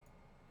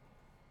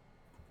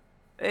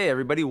Hey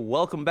everybody,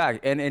 welcome back.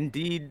 And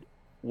indeed,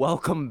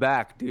 welcome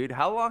back, dude.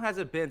 How long has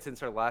it been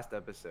since our last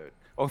episode?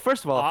 Well,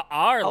 first of all,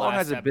 Our how long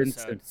has last it been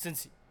episode,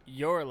 since since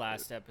your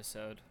last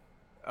episode.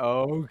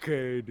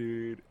 Okay,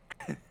 dude.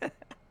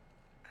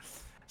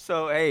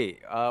 So, hey,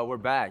 we're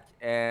back,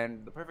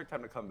 and the perfect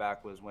time to come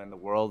back was when the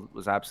world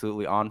was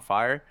absolutely on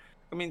fire.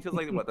 I mean, it feels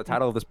like what the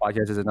title of this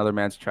podcast is Another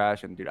Man's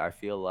Trash, and dude, I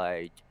feel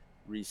like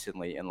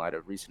recently, in light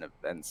of recent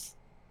events,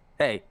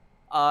 hey,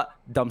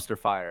 dumpster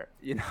fire,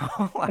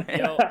 like,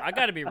 Yo, I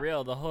gotta be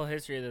real. The whole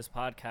history of this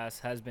podcast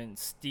has been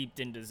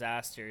steeped in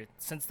disaster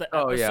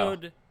oh yeah,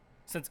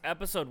 since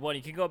episode 1.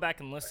 You can go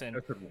back and listen.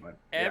 that's a good one.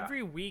 Yeah.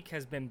 Every week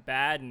has been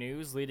bad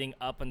news leading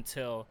up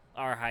until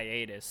our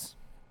hiatus.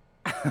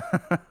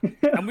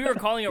 And we were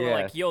calling it, we're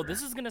Yeah. like, yo,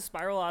 this is gonna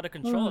spiral out of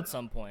control at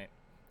some point.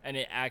 And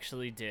it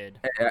actually did.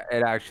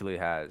 It actually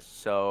has.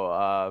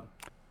 So,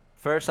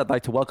 first, I'd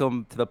like to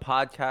welcome to the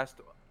podcast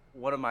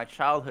one of my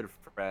childhood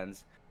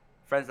friends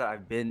that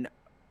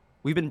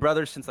we've been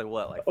brothers since like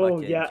what, like Oh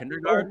fucking yeah,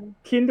 kindergarten? oh, Yeah, since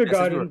we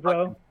kindergarten, were bro.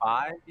 fucking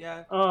 5,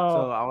 yeah. Oh,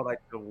 So I would like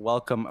to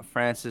welcome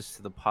Francis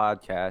to the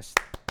podcast.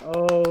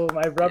 oh,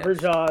 my brother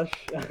Yes. Josh.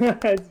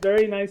 It's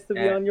very nice to be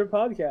And- on your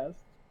podcast.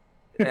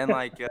 And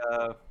like,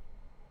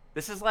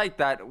 this is like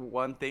that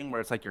one thing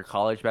where it's like your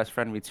college best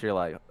friend meets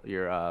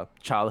your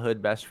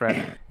childhood best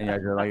friend, and you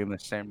guys are like in the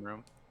same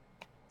room.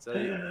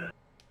 So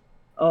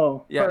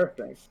Oh, yeah.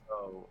 perfect.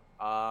 So,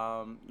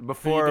 Who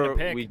before you gonna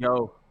pick? we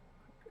go,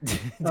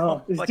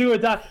 Oh, let's like, do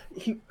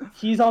it.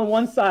 He's on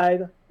one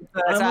side. it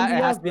I'm on the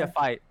has to be a other.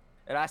 fight.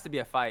 It has to be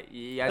a fight.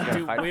 You guys gotta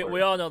Dude, fight we, for we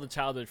it. all know the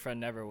childhood friend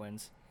never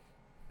wins.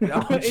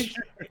 No, It's-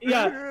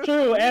 yeah,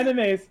 true.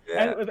 Animes.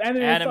 Yeah. If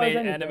anime starts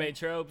anything. Anime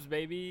tropes,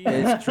 baby.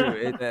 it's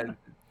true.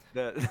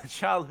 The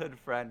childhood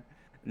friend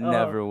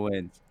never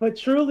wins. But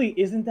truly,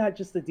 isn't that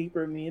just the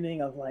deeper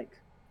meaning of like,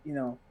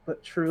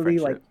 but truly,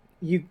 like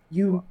Friendship.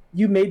 you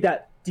made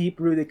that deep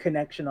rooted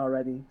connection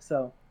already.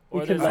 So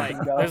Or you can there's let like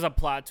him go. there's a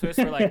plot twist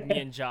where like me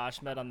and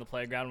Josh met on the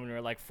playground when we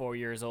were like 4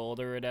 years old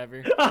or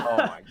whatever. Oh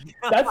my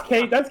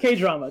god. That's K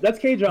drama. That's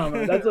K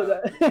drama. That's what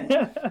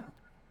that.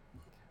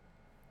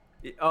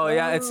 Oh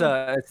yeah,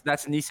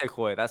 that's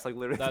Nisekoi. That's like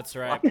literally. That's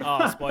right.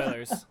 Oh,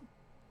 spoilers.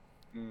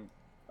 Mm.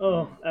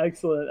 Oh,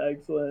 excellent.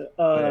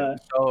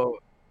 So,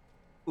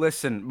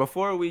 listen,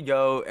 before we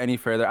go any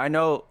further, I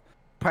know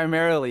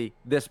primarily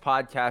this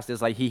podcast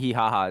is like hee hee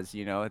ha ha's,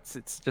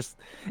 it's just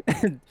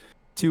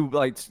two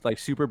like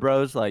super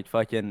bros like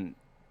fucking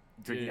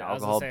drinking Dude, I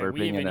was alcohol, gonna say, we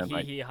burping, even and then hee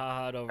like hee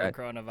ha ha over Okay.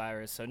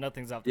 coronavirus, so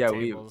nothing's off the Yeah,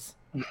 tables.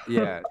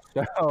 yeah.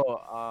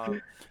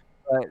 So,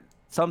 but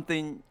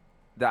something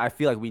that I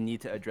feel like we need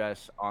to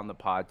address on the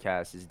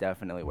podcast is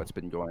definitely what's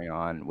been going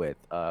on with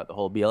the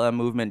whole BLM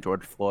movement,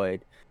 George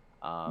Floyd,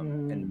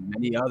 and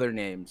many other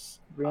names.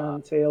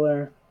 Breonna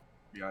Taylor.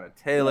 Breonna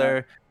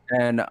Taylor,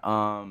 and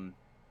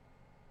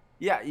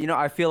yeah,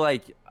 I feel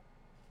like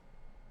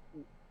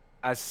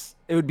as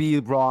it would be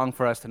wrong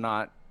for us to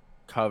not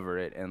cover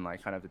it and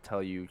like kind of to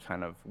tell you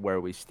kind of where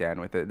we stand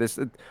with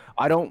it.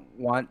 I don't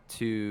want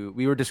to.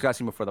 We were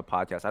discussing before the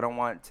podcast. I don't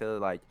want to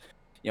like,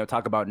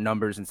 talk about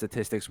numbers and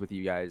statistics with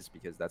you guys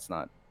because that's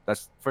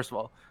first of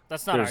all,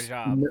 That's not our there's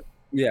job.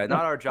 yeah,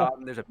 not our job.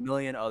 And there's a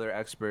million other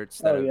experts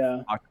that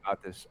have talked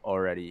about this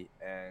already,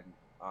 and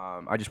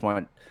I just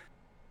want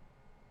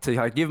to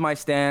like give my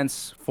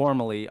stance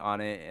formally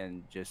on it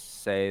and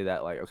just say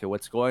that like, okay,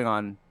 what's going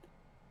on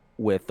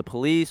with the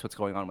police, what's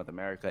going on with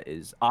America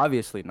is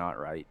obviously not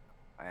right,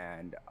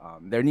 and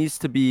there needs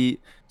to be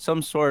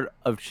some sort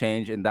of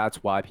change, and that's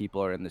why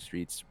people are in the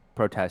streets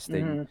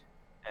protesting,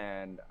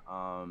 and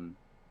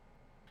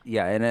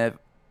yeah, and if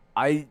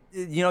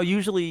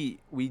usually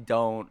we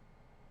don't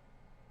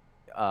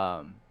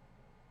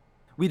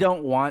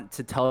want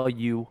to tell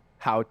you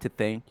how to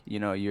think.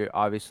 You're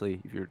obviously,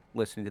 if you're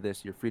listening to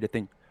this, you're free to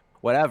think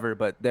whatever,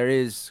 but there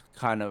is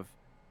kind of,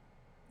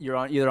 you're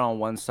on either on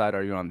one side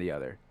or you're on the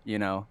other.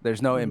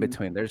 There's no in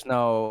between. There's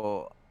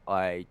no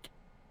like,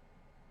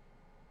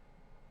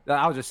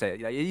 I'll just say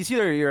it. It's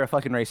either you're a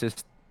fucking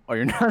racist or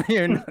you're not.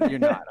 You're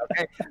not.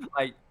 Okay,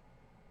 like,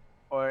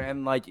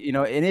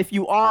 and if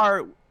you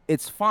are,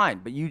 it's fine,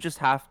 but you just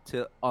have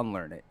to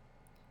unlearn it.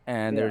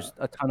 And there's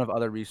a ton of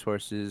other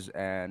resources,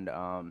 and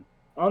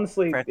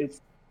honestly,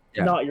 it's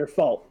not your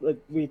fault. Like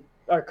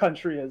our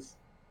country is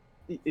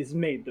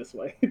made this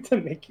way to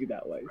make you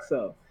that way.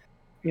 So,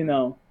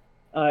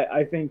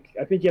 I think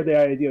you have the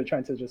idea of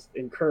trying to just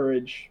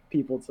encourage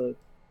people to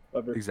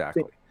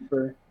exactly think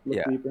deeper,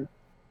 look deeper.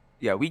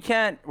 Yeah,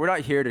 we're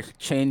not here to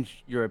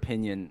change your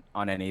opinion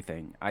on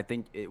anything. I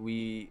think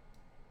we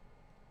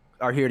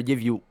are here to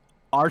give you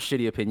our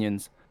shitty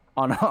opinions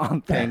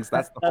on things.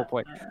 That's the whole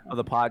point of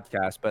the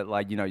podcast. But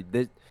like,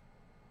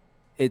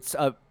 it's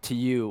up to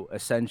you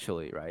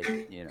essentially, right?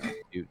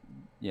 To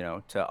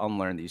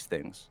unlearn these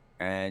things.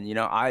 And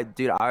I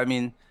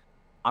mean,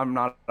 I'm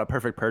not a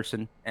perfect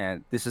person,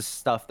 and this is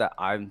stuff that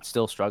I'm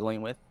still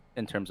struggling with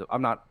in terms of,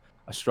 I'm not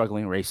a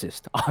struggling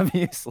racist,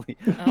 obviously,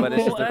 but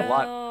it's just there's a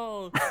lot.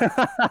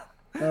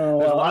 Oh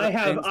well, I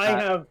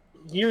have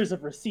years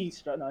of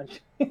receipts. No.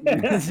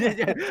 This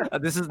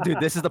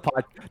is the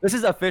pod. This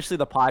is officially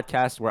the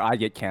podcast where I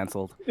get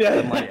canceled. Yeah.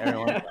 And like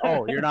everyone,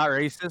 oh, you're not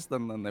racist,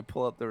 then they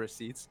pull up the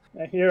receipts.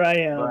 Here I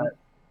am.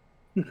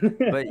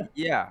 But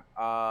yeah.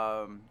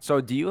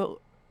 So do you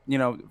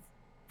know,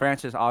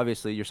 Francis?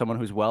 Obviously, you're someone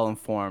who's well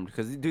informed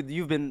because, dude,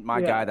 you've been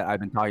my guy that I've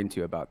been talking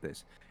to about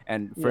this.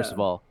 And first of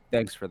all,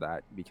 thanks for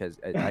that, because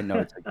I know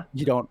it's like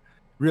you don't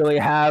really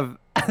have,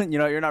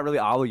 you're not really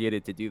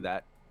obligated to do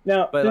that.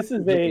 Now, but this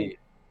is a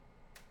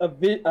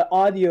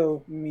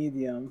audio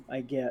medium,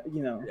 I get,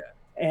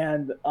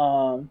 and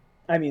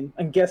I mean,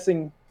 I'm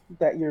guessing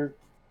that your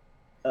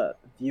not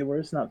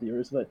viewers,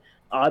 but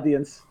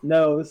audience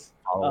knows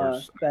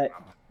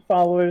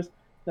followers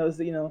knows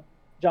that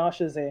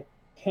Josh is a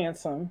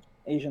handsome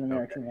Asian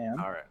American man.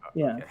 All right.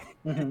 Yeah.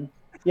 Mm-hmm.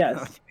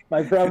 Yes,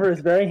 my brother is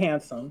very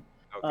handsome.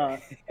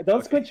 Don't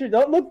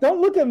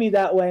look at me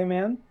that way,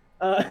 man.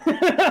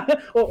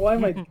 Well, why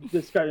am I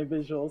describing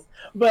visuals?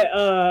 But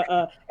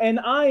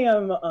and I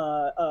am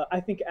I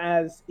think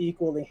as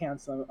equally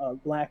handsome a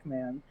black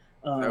man.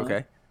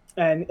 Okay.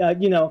 And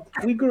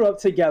we grew up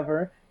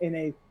together in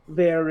a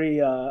very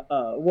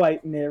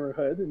white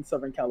neighborhood in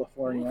Southern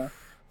California.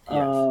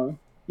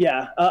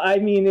 Yes. I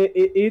mean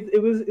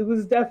it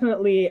was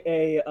definitely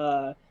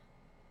a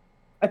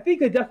I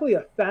think definitely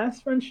a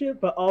fast friendship,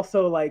 but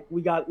also like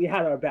we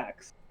had our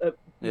backs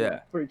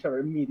for each other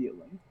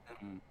immediately.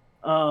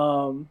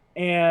 Mm-hmm.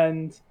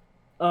 And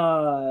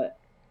I'll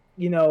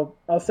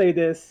say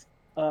this: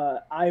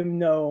 I'm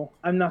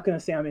not gonna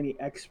say I'm any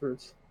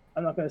experts.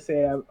 I'm not gonna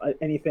say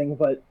anything,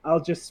 but I'll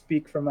just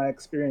speak from my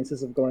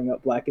experiences of growing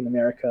up Black in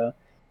America.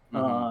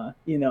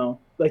 Mm-hmm.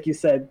 Like you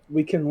said,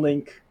 we can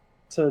link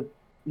to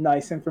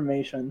nice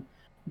information,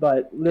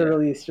 but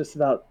literally it's just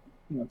about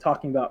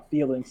talking about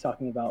feelings,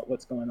 talking about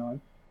what's going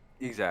on.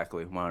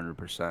 Exactly,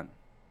 100%.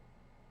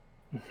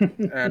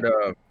 And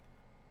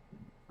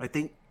I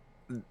think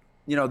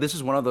this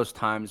is one of those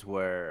times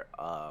where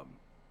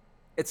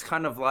it's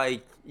kind of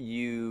like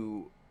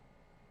you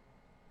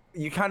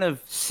kind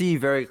of see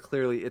very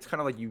clearly. It's kind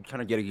of like you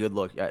kind of get a good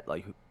look at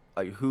like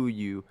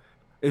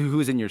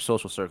who's in your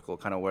social circle,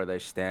 kind of where they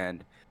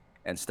stand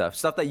and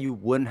stuff that you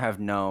wouldn't have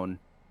known,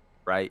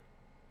 right?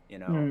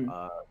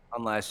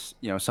 Unless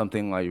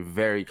something like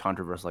very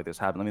controversial like this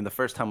happened. I mean, the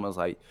first time was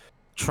like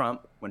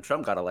when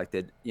Trump got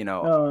elected.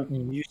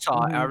 You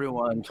saw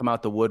everyone come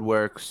out the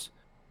woodworks,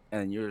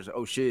 and you're just,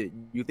 oh shit,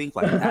 you think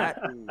like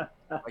that?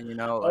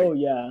 Oh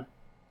yeah.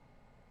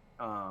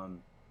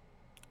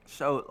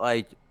 So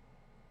like,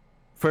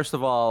 first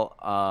of all,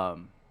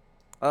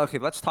 okay,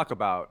 let's talk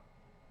about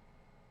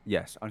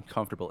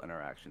uncomfortable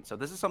interaction. So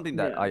this is something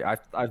that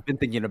I've been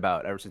thinking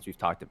about ever since we've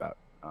talked about.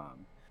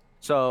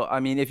 So I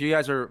mean, if you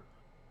guys are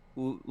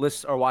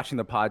watching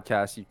the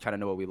podcast, you kind of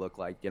know what we look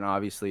like.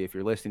 Obviously, if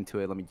you're listening to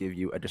it, let me give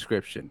you a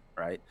description,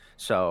 right?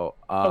 So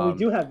we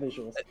do have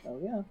visuals. Oh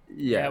yeah.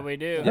 Yeah, we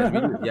do. Yes,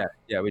 we do.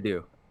 Yeah, we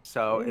do.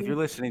 So if you're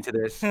listening to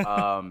this,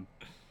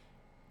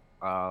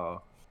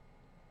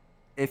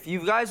 if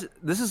you guys,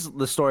 this is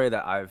the story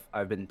that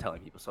I've been telling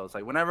people. So it's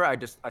like whenever I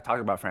talk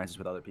about Francis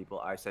with other people,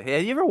 I say, hey,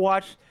 have you ever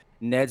watched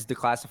Ned's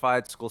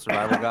Declassified School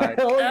Survival Guide?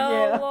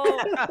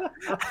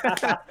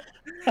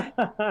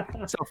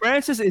 So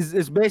Francis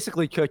is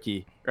basically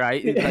Cookie,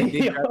 right? Like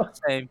the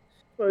same.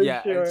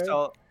 Yeah. Sure. And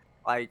so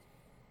like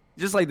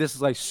just like this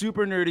is like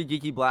super nerdy,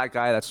 geeky black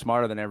guy that's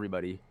smarter than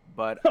everybody.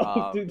 But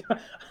dude,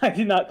 I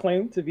did not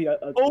claim to be a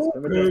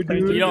dude,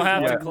 you don't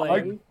have to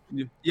claim.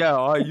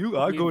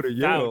 I go to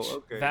Yale.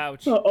 Okay.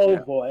 Vouch.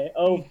 Boy.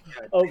 Oh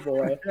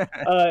boy.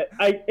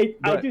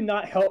 I do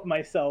not help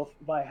myself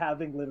by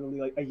having literally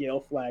like a Yale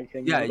flag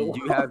hanging. Yeah,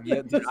 you have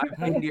Yale. Dude, I've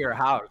been to your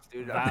house,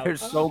 dude.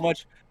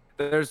 Vouch.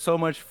 There's so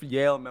much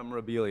Yale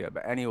memorabilia.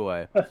 But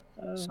anyway,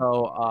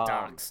 so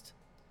doxed.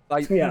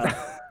 Like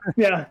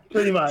yeah,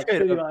 pretty much.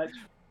 Well,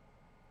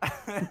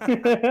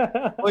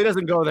 he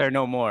doesn't go there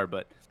no more,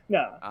 but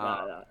no.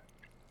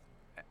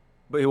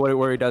 But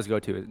where he does go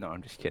to is no.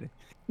 I'm just kidding.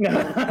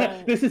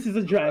 No, this is his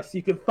address.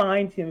 You can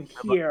find him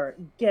here.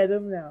 Get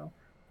him now.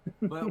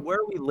 But where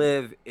we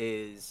live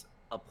is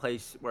a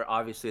place where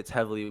obviously it's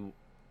heavily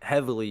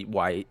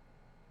white,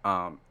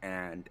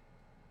 and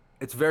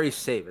it's very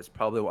safe. It's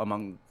probably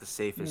among the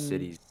safest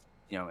cities,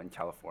 in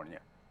California.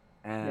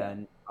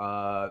 And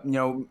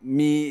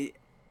me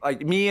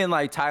and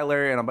like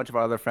Tyler and a bunch of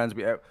our other friends,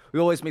 we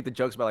always make the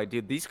jokes about like,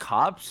 dude, these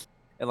cops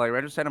and like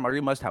Rancho Santa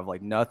Maria must have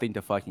like nothing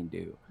to fucking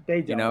do.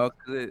 They don't.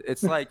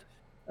 It's like,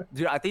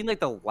 dude, I think like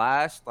the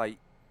last like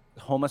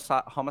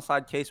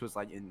homicide case was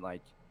like in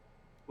like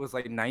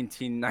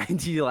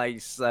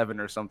 1997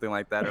 or something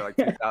like that, or like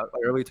 2000, like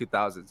early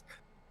 2000s.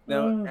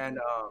 And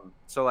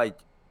so like,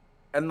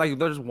 and like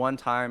there's one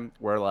time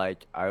where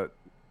like I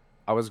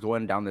was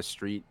going down the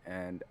street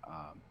and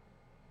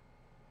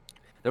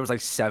there was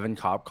like 7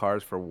 cop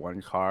cars for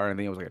one car. I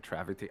think it was like a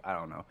traffic ticket. I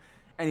don't know.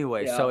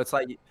 Anyway, so it's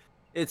like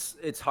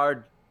it's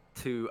hard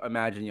to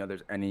imagine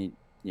there's any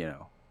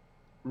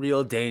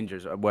real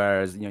dangers,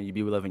 whereas you'd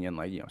be living in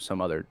like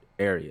some other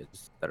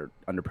areas that are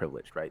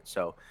underprivileged, right?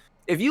 So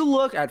if you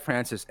look at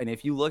Francis and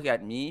if you look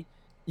at me,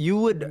 you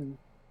would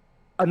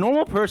a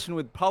normal person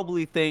would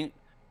probably think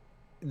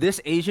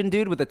this Asian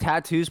dude with the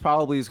tattoos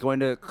probably is going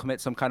to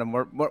commit some kind of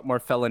more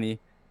felony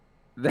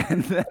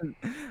than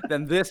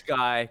than this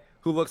guy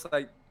who looks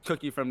like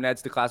Cookie from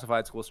Ned's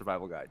Declassified School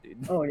Survival Guide, dude.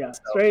 Oh yeah,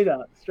 straight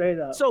up.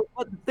 So,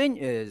 but the thing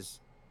is,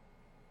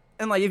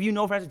 and like if you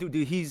know Francis, dude,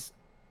 he's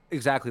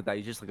exactly that.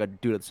 He's just like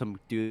some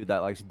dude that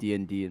likes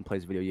D&D and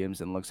plays video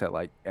games and looks at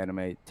like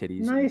anime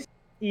titties. Nice,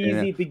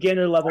 easy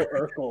beginner level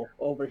Urkel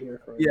over here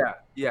for you.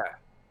 Yeah,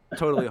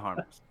 totally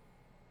harmless.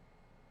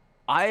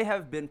 I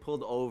have been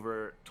pulled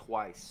over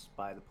twice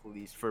by the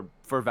police for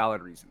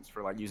valid reasons,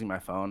 for like using my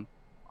phone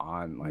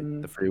on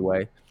like the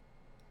freeway.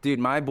 Dude,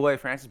 my boy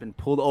Francis has been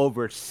pulled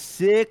over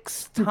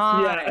 6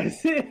 times.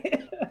 Yeah.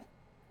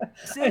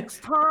 6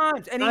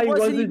 times, and he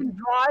wasn't even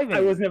driving. I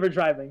was never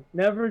driving.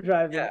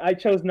 Yeah. I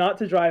chose not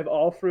to drive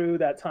all through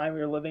that time we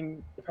were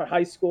living for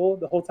high school.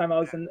 The whole time I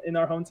was in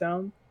our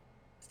hometown,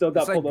 still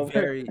got pulled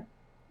over.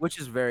 Which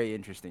is very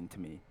interesting to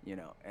me, you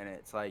know. And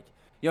it's like,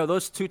 you know,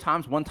 those 2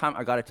 times. One time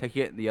I got a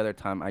ticket, the other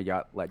time I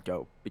got let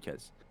go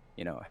because,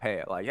 you know,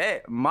 hey,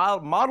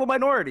 model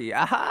minority,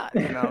 aha,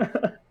 you know.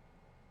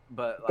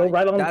 But like, go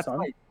right on the sun.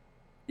 Like,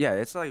 yeah,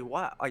 it's like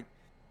what, like,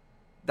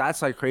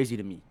 that's like crazy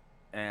to me,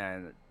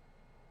 and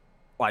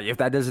like if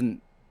that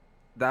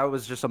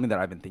was just something that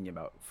I've been thinking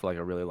about for like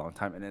a really long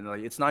time, and then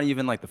like it's not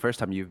even like the first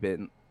time you've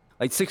been.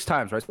 Like 6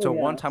 times, right? So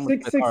one time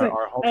with our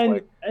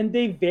home, and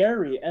they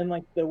vary, and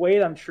like the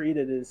way I'm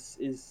treated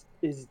is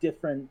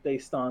different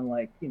based on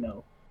like, you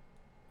know,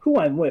 who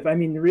I'm with. I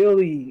mean,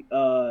 really,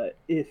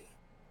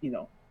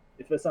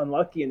 if it's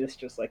unlucky and it's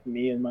just like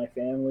me and my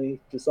family,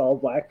 just all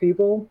black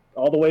people,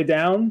 all the way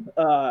down,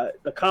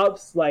 the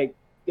cops, like,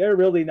 they're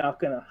really not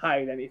gonna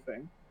hide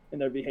anything in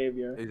their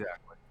behavior.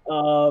 Exactly.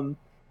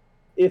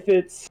 If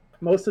it's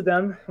most of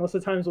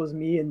the times was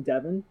me and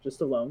Devin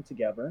just alone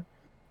together.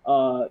 2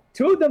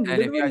 of them.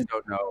 And if you guys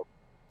don't know,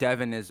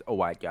 Devin is a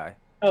white guy.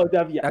 Oh,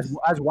 Devin, yes.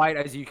 As white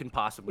as you can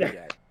possibly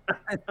get.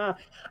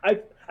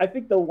 I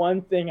think the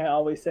one thing I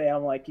always say,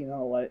 I'm like, you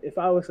know what? If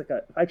I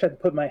tried to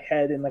put my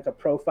head in like a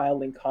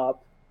profiling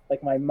cop,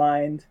 like my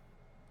mind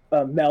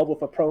meld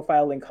with a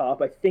profiling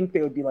cop, I think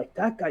they would be like,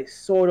 that guy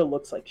sort of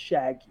looks like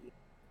Shaggy,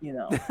 you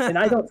know. And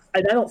I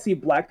don't see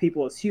black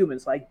people as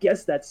humans, so I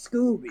guess that's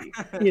Scooby,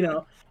 you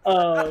know.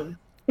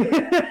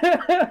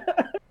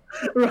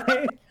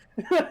 Right.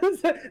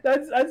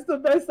 That's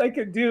the best I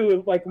could do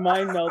with like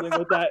mind melding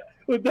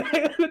with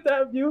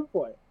that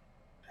viewpoint.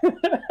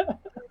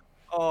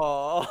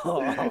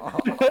 Oh.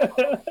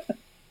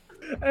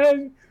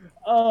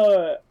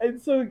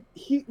 and so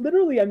he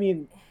literally, I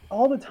mean,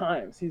 all the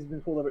times he's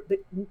been pulled over,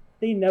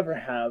 they never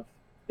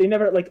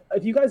like,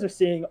 if you guys are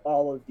seeing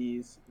all of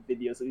these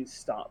videos of these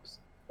stops,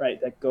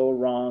 right, that go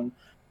wrong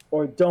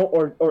or don't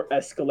or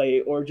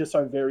escalate or just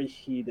are very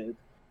heated,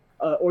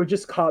 or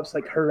just cops,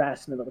 like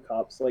harassment of the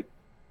cops, like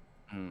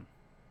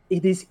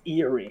it is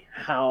eerie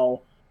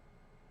how,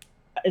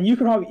 and you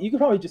can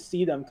probably just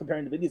see them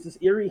comparing the videos. It's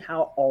eerie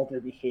how all their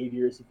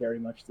behavior is very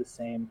much the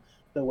same.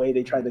 The way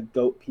they try to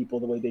goat people,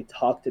 the way they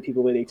talk to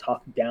people, the way they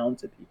talk down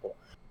to people,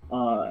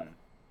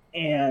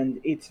 and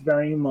it's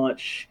very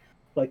much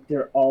like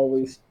they're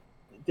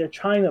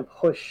trying to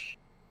push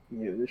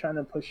you. They're trying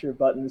to push your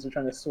buttons. They're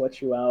trying to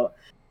sweat you out,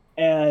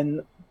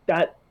 and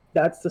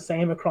that's the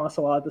same across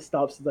a lot of the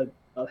stops that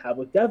I'll have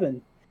with Devin,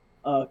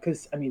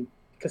 because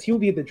he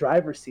would be in the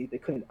driver's seat. They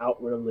couldn't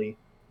outwardly,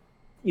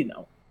 you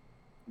know,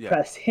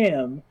 press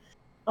him,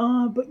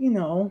 but you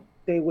know,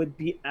 they would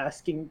be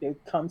asking. They'd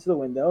come to the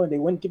window and they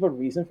wouldn't give a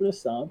reason for the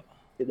sub.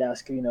 They'd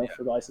ask, you know,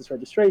 for license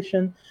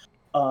registration,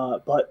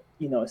 but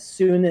you know, as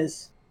soon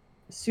as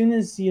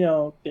you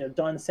know they're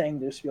done saying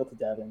their spiel to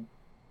Devin,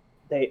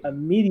 they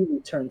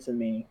immediately turn to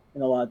me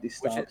in a lot of these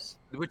stops.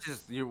 Which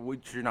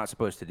you're not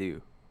supposed to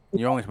do.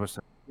 You're only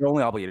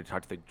obligated to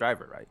talk to the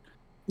driver, right?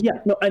 Yeah,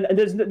 no, and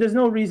there's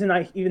no reason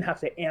I even have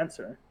to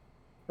answer,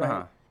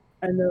 right?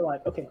 And they're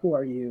like, okay, who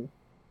are you?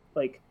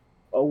 Like,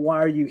 why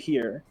are you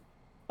here?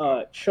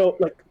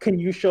 Can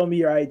you show me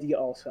your ID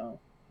also?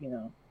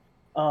 You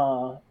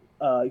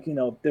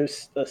know,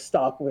 there's a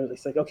stop where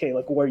it's like, okay,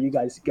 like, where are you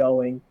guys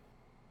going?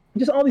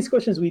 Just all these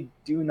questions we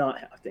do not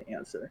have to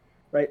answer,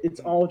 right? It's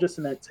all just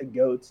meant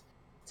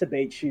to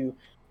bait you.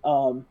 A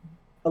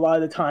lot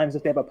of the times,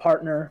 if they have a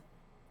partner,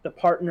 the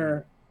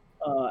partner,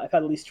 I've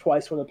had at least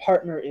twice where the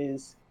partner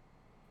is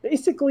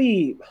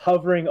basically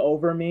hovering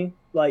over me,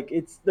 like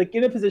it's like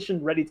in a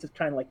position ready to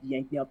try and like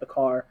yank me out the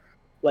car,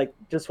 like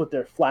just with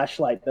their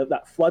flashlight,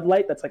 that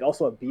floodlight that's like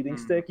also a beating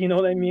stick, you know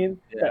what I mean?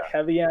 That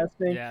heavy ass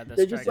thing. Yeah,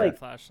 they're just like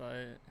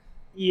flashlight.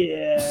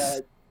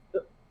 Yeah,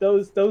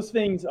 those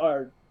things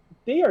are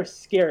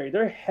scary.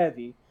 They're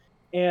heavy,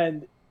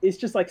 and it's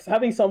just like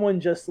having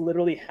someone just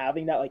literally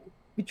having that, like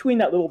between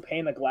that little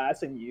pane of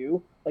glass and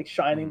you, like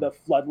shining the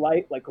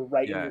floodlight like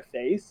right in your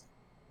face.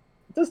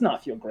 It does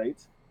not feel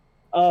great.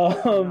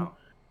 No.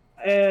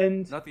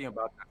 And nothing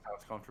about that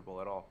sounds comfortable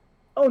at all.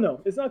 Oh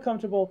no, it's not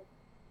comfortable.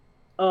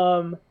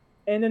 And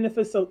then if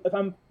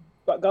I'm,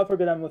 God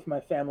forbid, I'm with my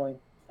family,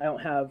 I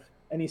don't have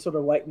any sort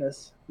of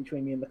whiteness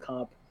between me and the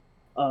cop.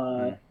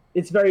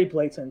 It's very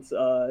blatant.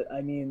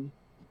 I mean,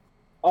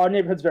 our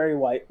neighborhood's very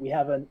white. We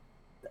have a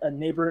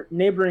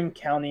neighboring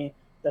county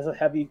that's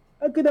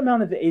a good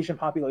amount of the Asian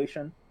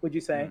population. Would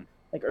you say,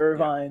 like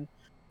Irvine?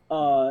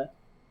 Yeah.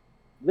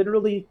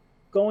 Literally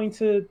going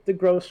to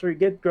the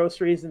get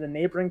groceries in the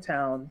neighboring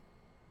town,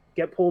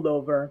 get pulled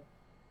over.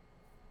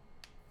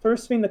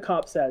 First thing the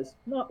cop says,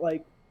 not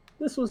like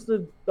this was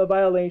the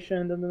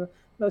violation,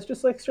 no, it's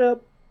just like straight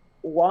up,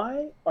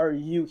 why are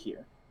you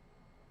here?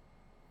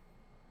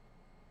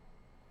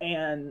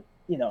 And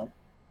you know,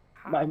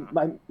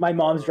 my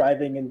mom's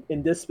driving,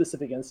 in this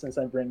specific instance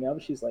I'm bringing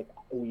up, she's like,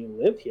 we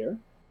live here.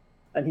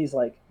 And he's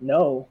like,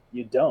 no,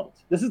 you don't.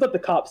 This is what the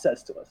cop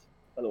says to us,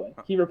 by the way.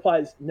 He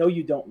replies, no,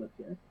 you don't live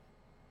here.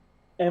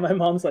 And my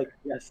mom's like,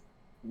 yes,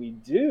 we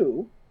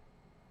do.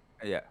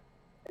 Yeah.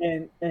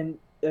 And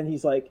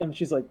he's like, and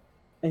she's like,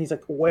 and he's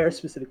like, where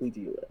specifically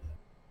do you live?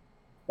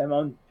 My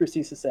mom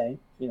proceeds to say,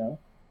 you know,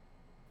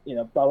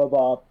 blah blah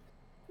blah,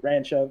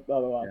 Rancho, blah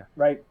blah blah, yeah.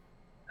 Right?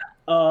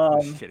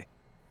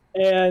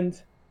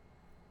 And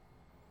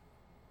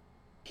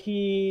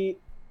he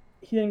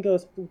then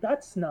goes,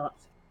 that's not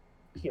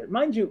here.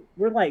 Mind you,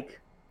 we're like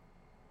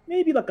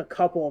maybe like a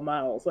couple of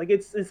miles. Like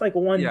it's like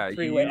one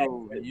freeway.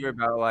 You're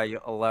about like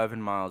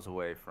 11 miles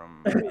away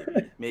from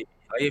maybe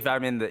like if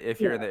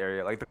you're in the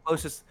area, like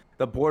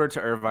the border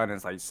to Irvine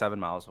is like 7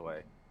 miles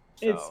away.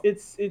 So,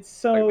 it's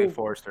so like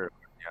Forester,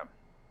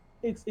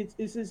 yeah.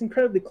 It's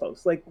incredibly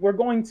close. Like we're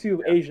going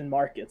to Asian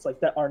markets like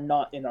that are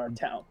not in our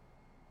town,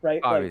 right?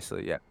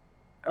 Obviously, like,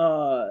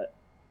 yeah.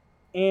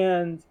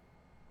 And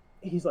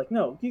he's like,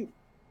 no,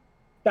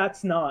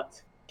 that's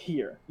not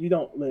here. You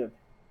don't live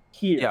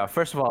here. Yeah.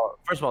 First of all,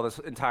 this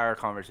entire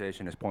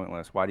conversation is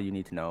pointless. Why do you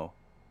need to know?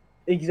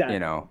 Exactly. You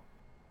know.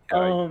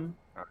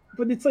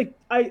 But it's like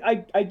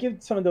I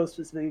give some of those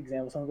specific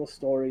examples, some of those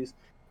stories.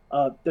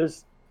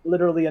 There's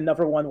literally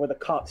another one where the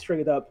cop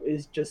straight up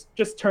is just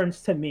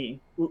turns to me,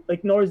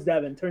 ignores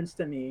Devin, turns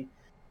to me.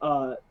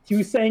 He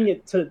was saying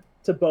it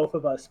to both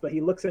of us, but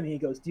he looks at me, he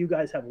goes, do you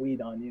guys have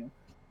weed on you?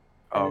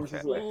 And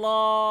okay. Like,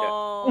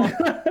 lol.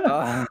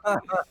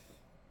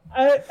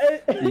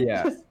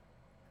 Yeah.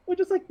 We're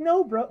just like,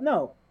 no, bro,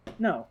 no.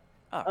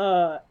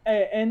 Oh.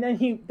 And then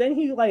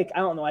he like, I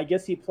don't know, I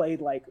guess he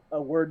played like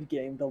a word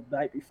game the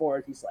night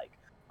before. He's like,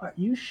 are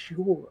you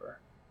sure?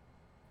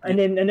 And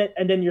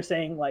then you're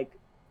saying like,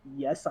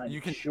 yes,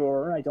 I'm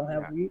sure I don't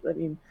have weed. I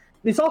mean,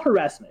 it's all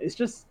harassment. It's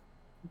just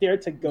there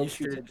to go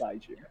to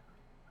guide you.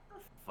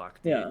 Fuck,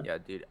 dude. Yeah,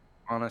 dude.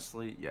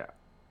 Honestly, yeah.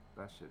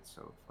 That shit's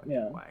so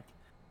fucking whack.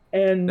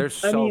 And there's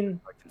so many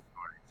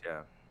stories,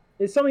 yeah.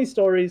 There's so many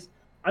stories.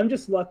 I'm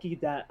just lucky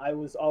that I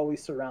was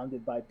always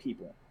surrounded by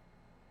people.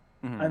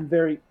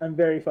 Mm-hmm. I'm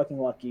very fucking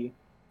lucky.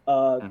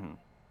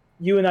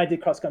 You and I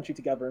did cross country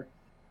together.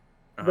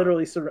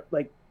 Literally,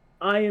 like,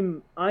 I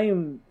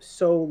am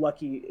so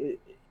lucky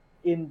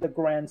in the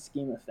grand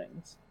scheme of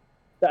things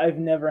that I've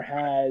never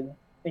had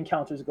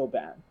encounters go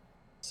bad.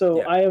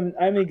 So I'm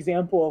an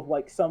example of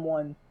like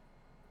someone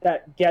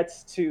that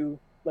gets to,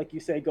 like you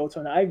say, go to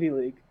an Ivy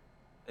League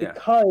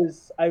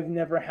because I've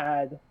never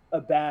had a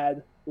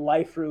bad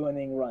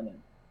life-ruining run-in.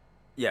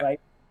 Yeah. Right.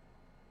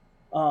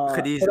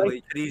 Could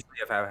easily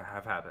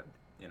have happened,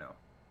 you know.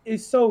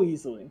 It's so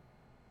easily.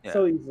 Yeah.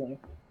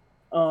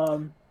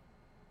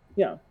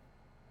 Yeah.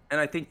 And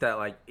I think that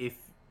like if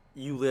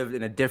you lived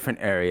in a different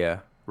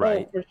area,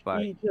 right?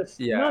 Like,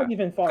 not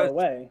even far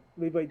away.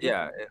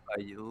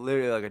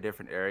 Literally like a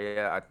different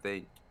area. I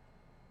think,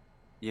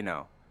 you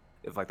know,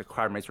 if like the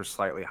crime rates were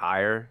slightly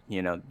higher,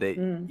 you know, they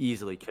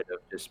easily could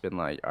have just been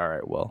like, all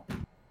right, well.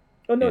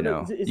 Oh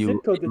no, it's zip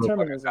code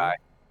determinism. Like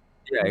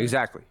yeah,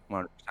 exactly.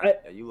 100%.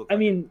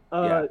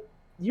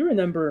 You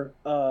remember?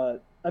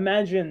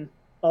 Imagine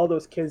all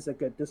those kids that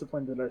get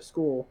disciplined at our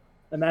school.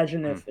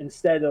 Imagine if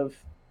instead of,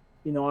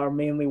 you know, our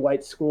mainly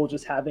white school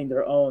just having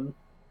their own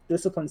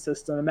discipline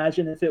system,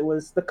 imagine if it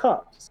was the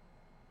cops.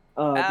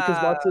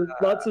 Because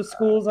lots of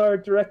schools are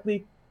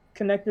directly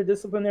connect their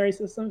disciplinary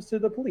systems to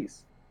the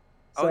police.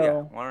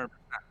 So, 100%.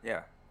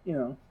 Yeah. You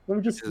know,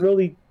 we're just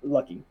really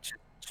lucky. Which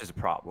is a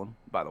problem,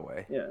 by the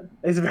way. Yeah,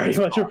 it's very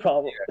much a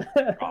problem.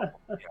 Yeah.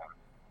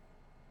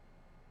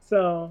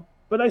 So,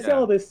 but I say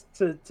all this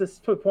to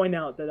point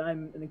out that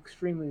I'm an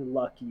extremely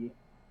lucky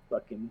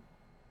fucking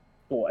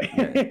boy.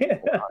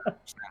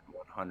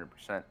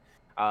 100%.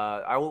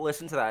 I will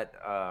listen to that,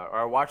 or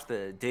I watched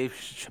the Dave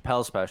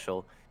Chappelle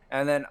special,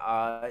 and then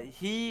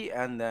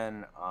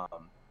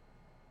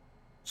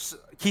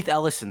Keith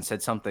Ellison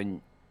said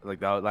something like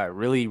that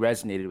really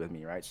resonated with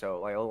me, right? So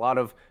like a lot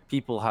of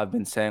people have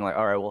been saying like,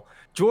 all right, well,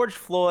 George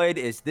Floyd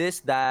is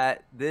this,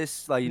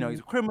 like, you know, he's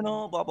a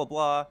criminal, blah blah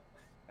blah,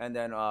 and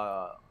then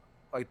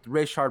like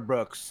Rayshard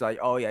Brooks, like,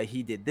 oh yeah,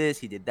 he did this,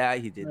 he did that,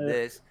 he did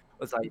this.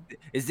 It's like,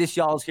 is this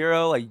y'all's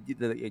hero? Like,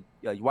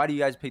 why do you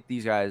guys pick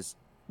these guys,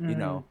 you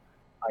know,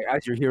 like,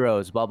 as your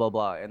heroes, blah blah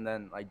blah. And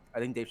then like I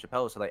think Dave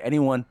Chappelle said like,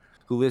 anyone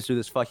who lives through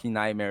this fucking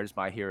nightmare is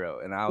my hero,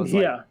 and I was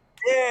like,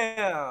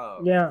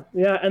 damn. Yeah,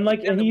 and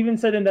like, and he even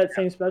said in that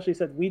same special, he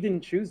said, we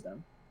didn't choose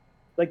them.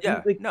 Like,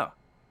 Yeah, like no.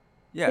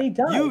 Yeah, they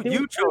died.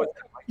 you chose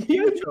them. Like,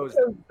 you chose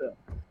them.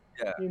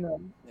 Yeah,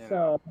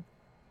 So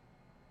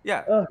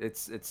yeah,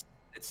 it's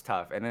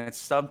tough, and it's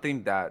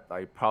something that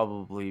like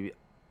probably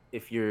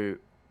if you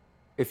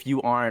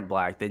aren't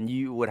black, then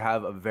you would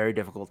have a very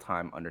difficult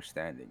time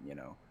understanding,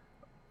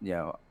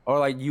 or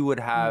like you would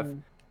have.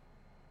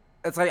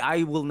 It's like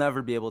I will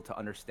never be able to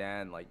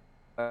understand like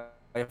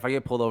if I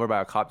get pulled over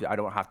by a cop, I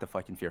don't have to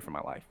fucking fear for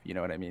my life. You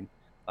know what I mean?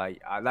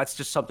 Like that's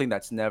just something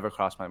that's never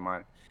crossed my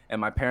mind. And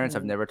my parents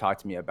have never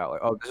talked to me about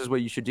like, oh, this is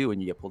what you should do when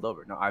you get pulled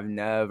over. No, I've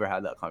never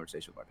had that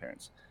conversation with my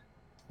parents.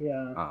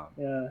 Yeah.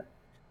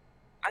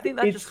 I think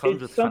that just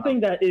comes with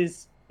something that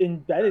is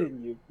embedded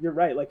in you. You're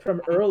right. Like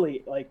from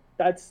early, like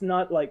that's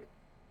not like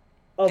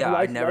of I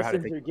life never had to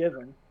lessons think. you're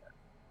given.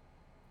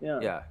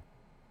 Yeah,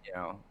 you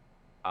know,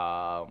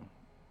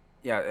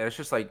 yeah, it's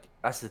just like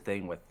that's the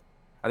thing with.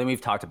 I think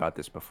we've talked about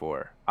this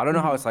before. I don't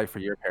know how it's like for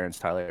your parents,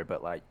 Tyler,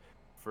 but like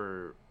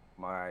for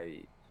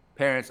my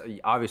parents,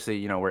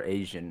 obviously, we're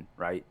Asian,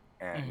 right?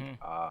 And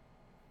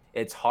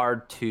it's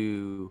hard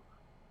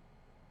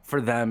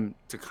for them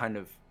to kind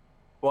of,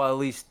 well, at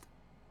least,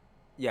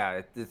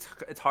 yeah,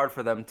 it's hard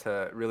for them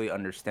to really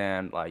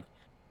understand, like,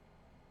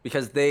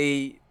 because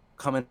they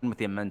come in with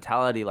the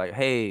mentality like,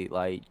 hey,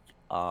 like,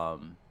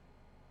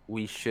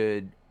 we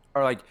should,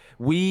 or like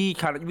we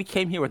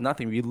came here with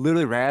nothing. We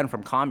literally ran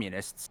from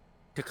communists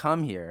to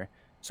come here.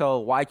 So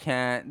why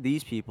can't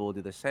these people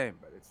do the same?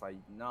 But it's like,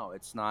 no,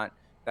 it's not.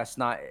 That's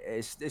not.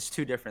 It's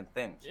two different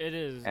things. It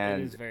is.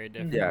 And it is very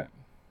different. yeah,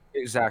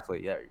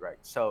 exactly. Yeah, right.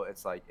 So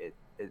it's like it.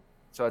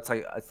 So it's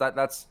like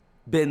that's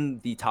been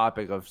the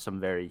topic of some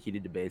very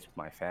heated debates with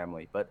my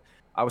family. But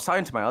I was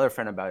talking to my other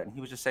friend about it, and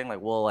he was just saying like,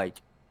 well,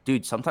 like,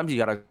 dude, sometimes you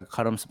gotta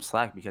cut them some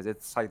slack because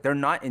it's like they're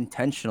not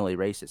intentionally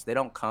racist. They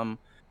don't come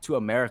to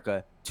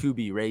America to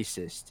be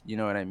racist. You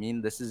know what I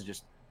mean? This is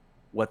just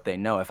what they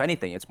know. If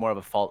anything, it's more of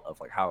a fault of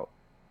like how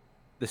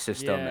the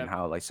system and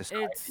how like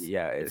society.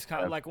 It's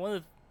kind of like one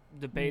of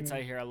the debates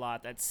I hear a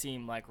lot that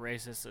seem like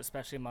racist,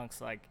 especially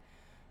amongst like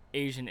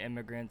Asian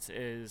immigrants,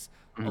 is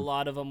a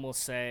lot of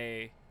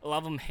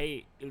them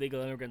hate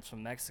illegal immigrants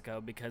from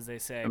Mexico because they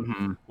say,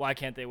 why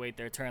can't they wait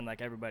their turn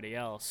like everybody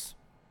else?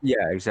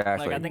 Yeah,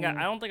 exactly. Like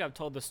I don't think I've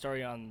told the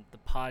story on the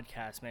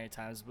podcast many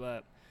times,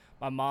 but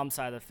my mom's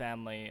side of the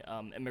family,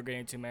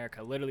 immigrating to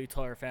America, literally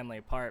tore her family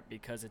apart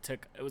because it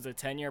was a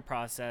 10-year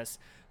process.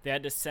 They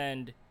had to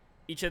send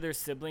each of their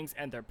siblings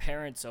and their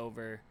parents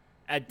over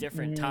at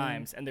different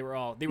times, and they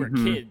were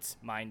kids,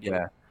 mind you.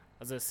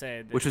 As I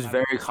say, which was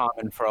very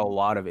common for a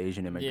lot of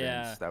Asian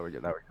immigrants that were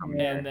coming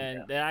here. And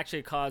then that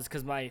actually caused,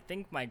 because I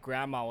think my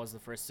grandma was the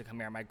first to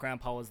come here, my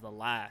grandpa was the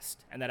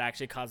last, and that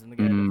actually caused them to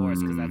get a divorce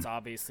because that's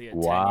obviously a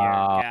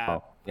 10-year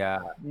gap. Yeah.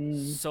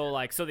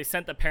 So they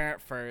sent the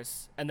parent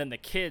first, and then the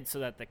kids, so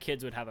that the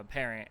kids would have a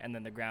parent, and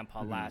then the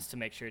grandpa last to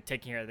make sure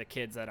taking care of the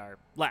kids that are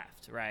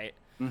left, right?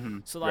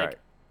 So like,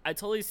 I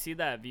totally see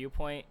that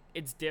viewpoint.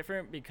 It's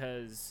different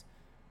because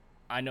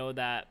I know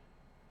that.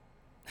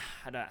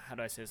 How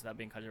do I say this without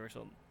being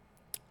controversial?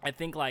 I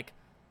think like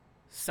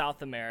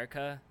South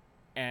America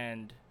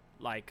and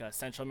like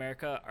Central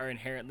America are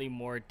inherently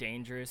more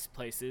dangerous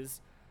places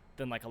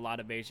than like a lot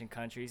of Asian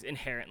countries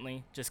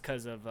inherently, just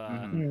because of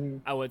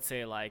I would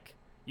say like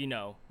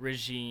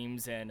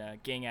regimes and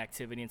gang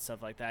activity and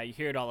stuff like that. You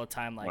hear it all the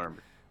time, like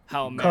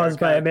how America caused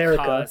by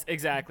America.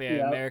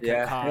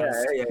 America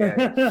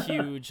caused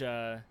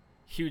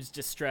huge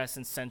distress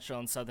in Central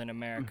and Southern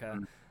America.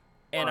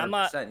 And I'm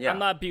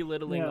not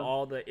belittling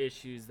all the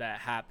issues that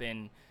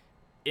happen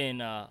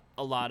in a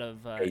lot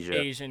of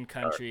Asian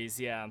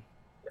countries,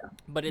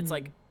 but it's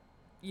like,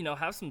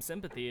 have some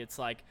sympathy. It's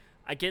like,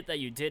 I get that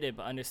you did it,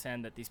 but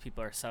understand that these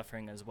people are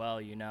suffering as well,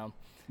 and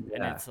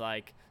it's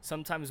like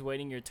sometimes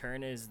waiting your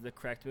turn is the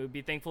correct move.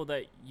 Be thankful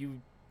that you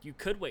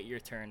could wait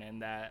your turn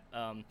and that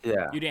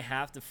you didn't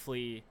have to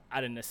flee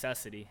out of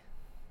necessity.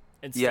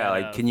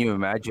 Can you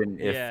imagine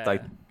if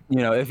like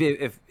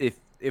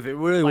if it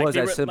really like was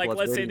as simple like as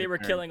let's say they were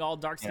killing all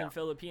dark-skinned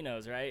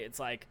Filipinos, right? It's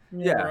like,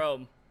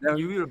 bro, no,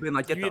 you would have been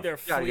like, get the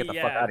fuck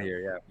out of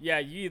here. You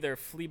either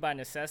flee by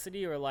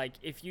necessity, or like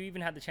if you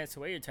even had the chance to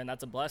wait your turn,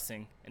 that's a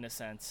blessing in a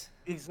sense.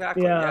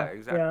 Exactly.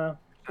 Exactly.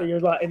 So you're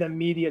like in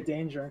immediate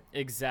danger.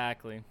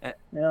 Exactly.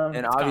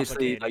 And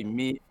obviously, like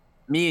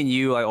me and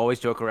you like always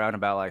joke around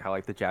about like how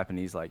like the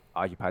Japanese like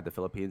occupied the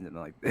Philippines, and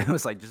like it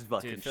was like just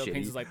fucking shitty.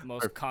 Philippines is like the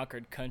most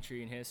conquered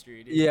country in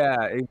history, dude. Yeah,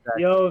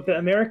 exactly. Yo, if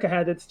America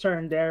had its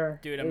turn there,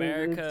 dude,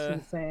 America,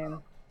 it's insane.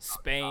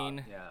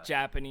 Spain,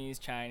 Japanese,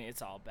 China,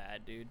 it's all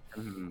bad, dude.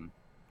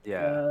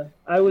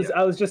 I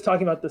was just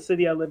talking about the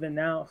city I live in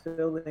now,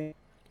 Philly.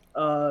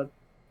 I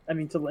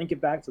mean, to link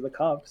it back to the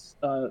cops.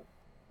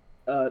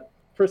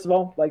 First of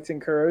all, like to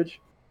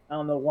encourage. I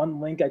don't know, one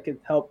link I could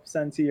help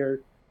send to your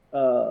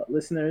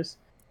listeners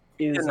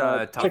is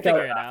check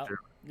out. It out.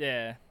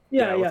 Yeah,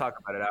 we'll talk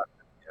about it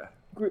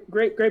after.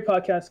 Great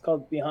podcast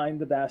called Behind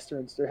the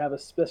Bastards. They have a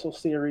special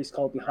series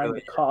called Behind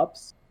the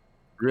Cops.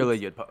 Really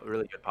good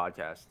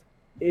podcast.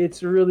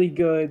 It's really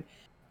good.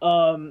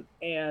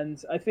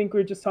 And I think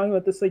we're just talking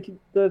about this, like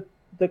the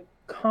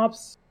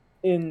cops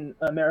in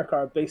America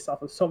are based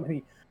off of so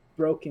many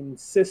broken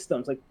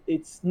systems. Like,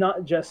 it's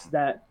not just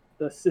that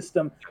the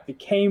system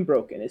became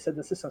broken; it's that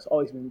the system's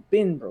always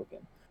been broken,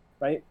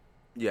 right?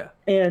 Yeah.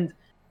 And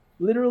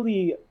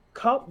literally,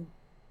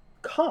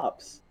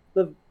 cops,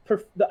 the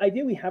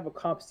idea we have of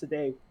cops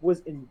today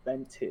was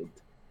invented.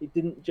 It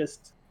didn't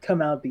just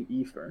come out of the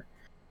ether.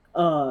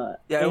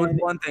 It was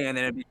one thing and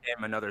then it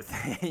became another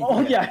thing.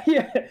 Oh yeah.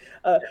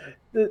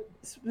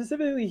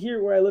 Specifically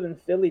here where I live in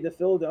Philly, the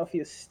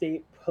Philadelphia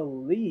State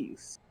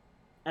Police,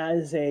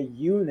 as a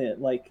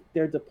unit, like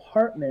their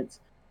department,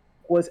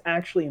 was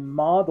actually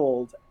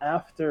modeled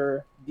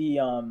after the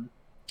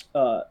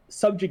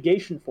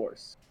subjugation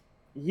force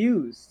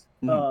used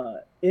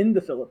in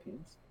the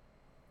Philippines.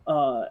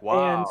 Wow.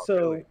 And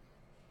so, really?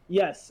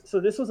 yes, so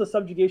this was a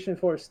subjugation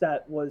force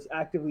that was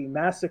actively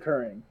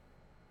massacring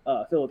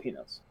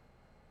Filipinos.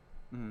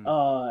 And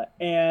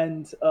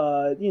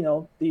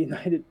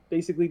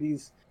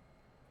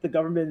the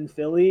government in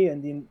Philly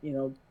and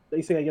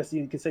basically, I guess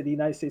you could say the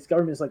United States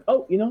government is like,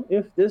 oh,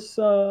 if this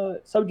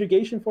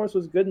subjugation force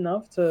was good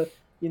enough to,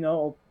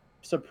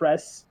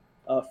 suppress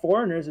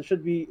foreigners, it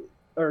should be,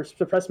 or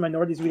suppress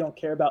minorities we don't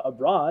care about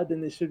abroad,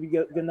 then it should be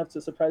good enough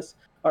to suppress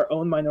our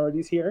own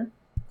minorities here.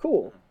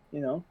 Cool,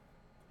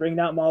 bring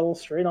that model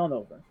straight on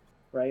over,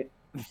 right?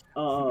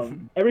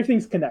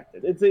 Everything's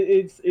connected. It's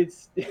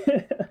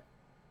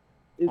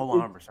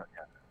 100%.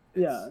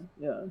 Yeah.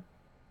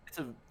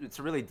 It's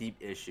a really deep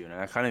issue, and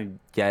I kind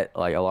of get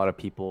like a lot of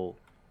people,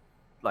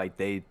 like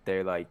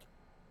they're like,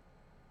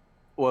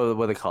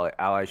 what they call it,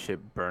 allyship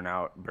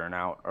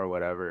burnout or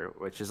whatever,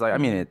 which is like, I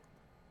mean,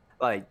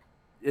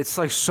 it's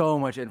like so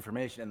much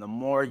information, and the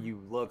more you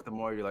look, the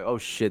more you're like, oh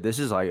shit, this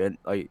is like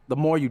the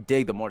more you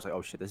dig, the more it's like,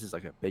 oh shit, this is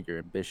like a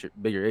bigger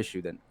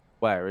issue than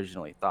what I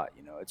originally thought.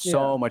 It's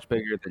so much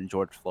bigger than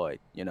George Floyd.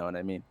 You know what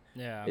I mean?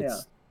 Yeah.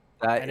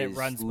 And it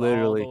runs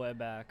literally all the way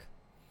back.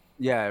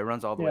 Yeah, it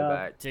runs all the way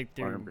back. Dig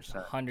through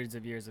 100%. hundreds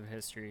of years of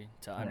history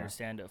to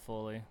understand it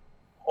fully.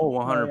 Oh,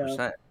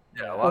 100%.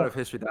 Yeah, a lot of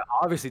history that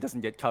obviously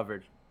doesn't get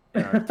covered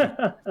in our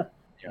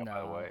team,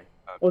 by the way.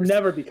 Will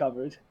never be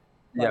covered.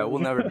 Yeah, we'll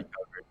never be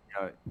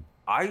covered.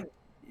 I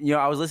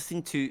was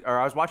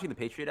I was watching the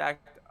Patriot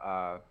Act.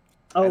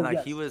 And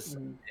like he was,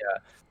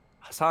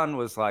 Hassan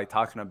was like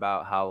talking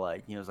about how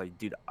like he was like,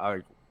 dude,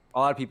 a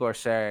lot of people are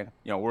saying,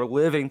 we're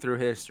living through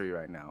history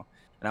right now,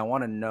 and I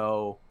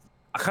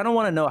kind of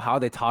want to know how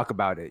they talk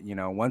about it,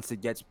 once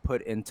it gets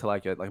put into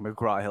like a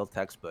McGraw-Hill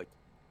textbook,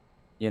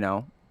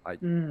 like.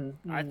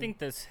 I think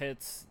this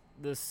hits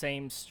the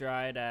same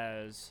stride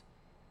as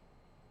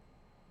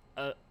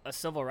a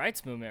civil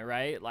rights movement,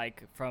 right?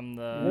 Like from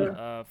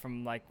the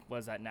from like,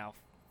 was that now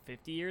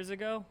 50 years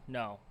ago?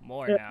 No,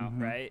 more now,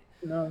 right?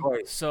 No.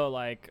 So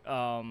like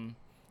I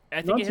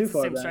think it hits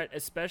the same stride,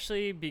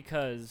 especially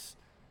because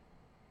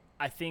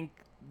I think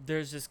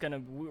there's just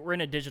we're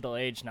in a digital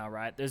age now,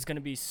 right? There's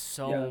gonna be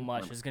so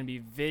much. There's gonna be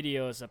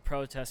videos of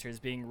protesters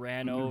being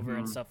ran over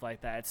and stuff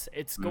like that.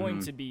 It's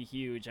going to be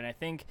huge, and I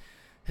think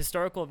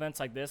historical events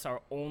like this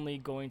are only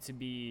going to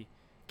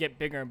get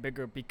bigger and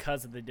bigger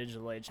because of the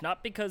digital age.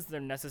 Not because they're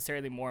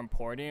necessarily more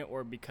important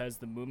or because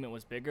the movement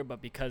was bigger,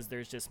 but because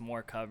there's just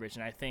more coverage.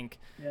 And I think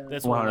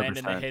this will 100%. Land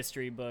in the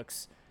history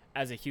books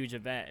as a huge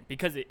event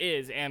because it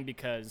is, and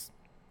because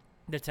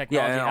the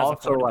technology has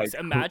afforded this.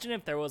 Imagine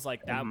if there was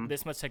like that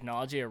this much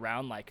technology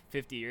around like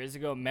 50 years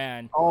ago,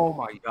 man. Oh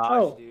my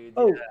gosh, dude.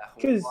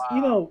 Because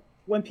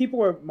when people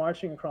were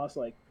marching across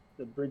like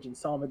the bridge in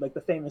Selma, like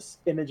the famous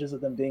images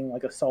of them being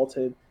like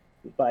assaulted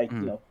by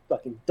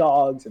fucking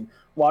dogs and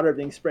water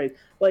being sprayed,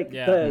 like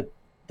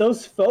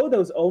those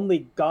photos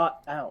only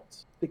got out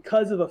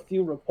because of a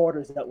few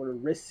reporters that were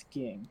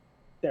risking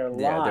their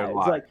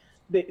lives.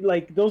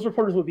 Like those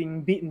reporters were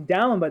being beaten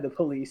down by the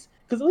police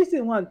because at least they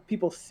didn't want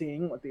people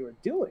seeing what they were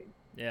doing.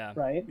 Yeah.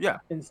 Right. Yeah.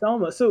 In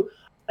Selma. So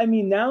I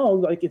mean, now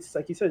like it's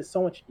like you said, it's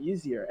so much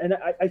easier. And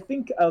I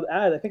think I'll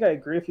add. I think I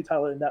agree with you,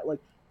 Tyler, in that like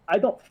I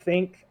don't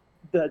think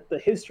that the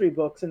history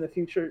books in the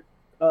future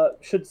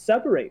should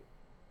separate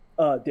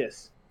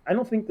this. I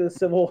don't think the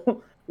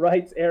civil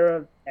rights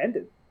era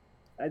ended.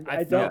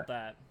 I felt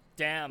that.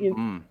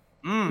 Damn.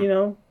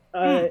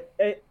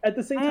 At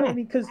the same time,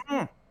 because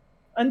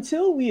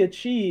until we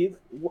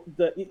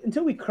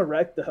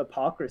correct the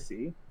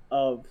hypocrisy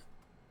of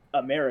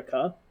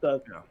America,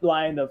 the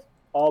line of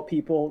all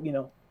people,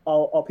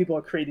 all people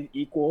are created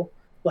equal.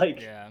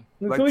 Like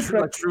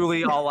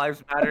truly all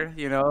lives matter,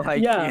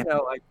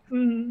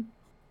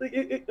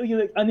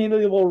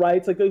 unalienable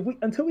rights. Like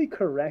until we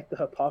correct the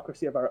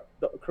hypocrisy of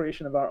the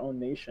creation of our own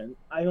nation,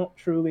 I don't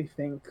truly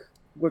think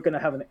we're gonna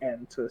have an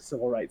end to the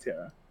civil rights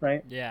era,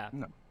 right? Yeah.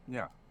 No.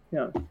 Yeah.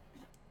 Yeah.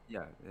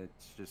 Yeah,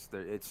 it's just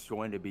it's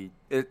going to be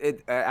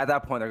at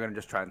that point they're going to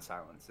just try and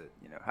silence it,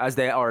 as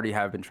they already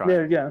have been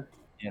trying. Yeah.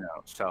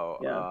 So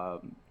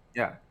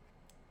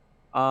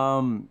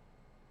and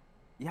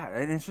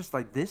it's just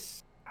like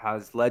this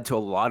has led to a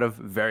lot of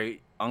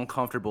very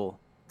uncomfortable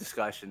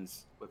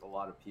discussions with a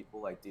lot of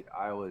people. Like, dude,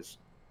 I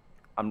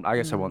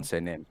guess I won't say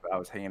names, but I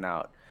was hanging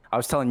out. I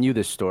was telling you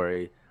this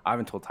story. I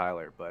haven't told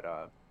Tyler, but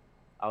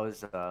I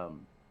was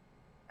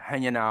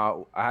hanging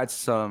out. I had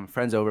some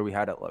friends over. We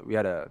had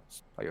a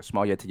like a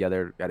small get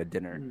together. We had a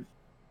dinner,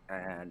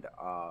 and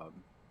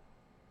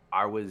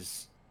I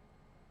was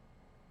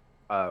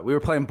we were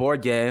playing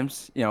board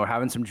games, you know,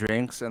 having some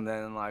drinks, and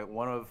then like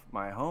one of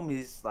my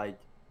homies like,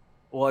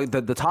 well,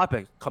 the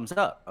topic comes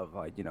up of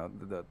like, you know,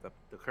 the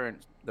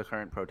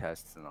current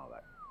protests and all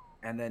that,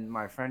 and then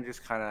my friend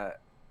just kind of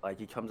like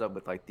he comes up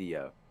with like the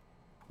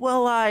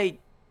well, like,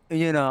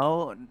 you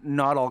know,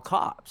 not all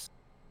cops,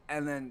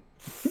 and then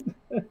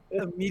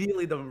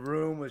immediately the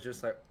room was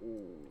just like,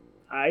 ooh.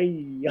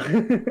 Yeah,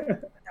 and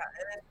it's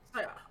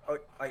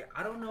like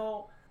I don't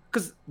know,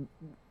 because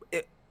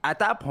at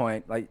that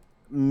point, like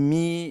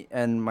me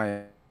and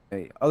my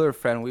other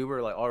friend, we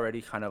were like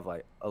already kind of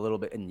like a little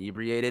bit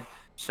inebriated.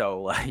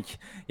 So like,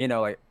 you know,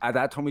 like at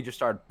that time we just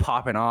started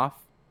popping off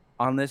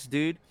on this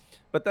dude.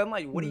 But then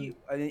like, what do you,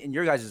 in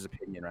your guys'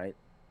 opinion, right?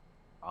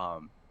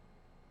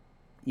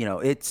 You know,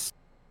 it's,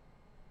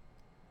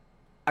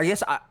 I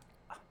guess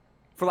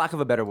for lack of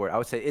a better word, I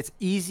would say it's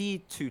easy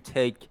to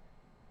take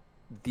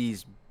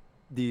these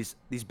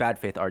bad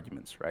faith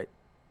arguments, right?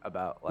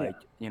 About like,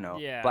 you know,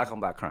 black on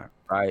black crime,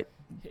 right?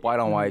 White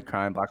on white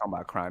crime, black on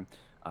black crime.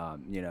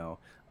 You know,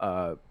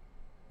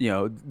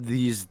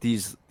 these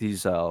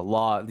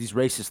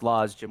racist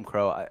laws, Jim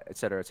Crow, et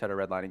cetera,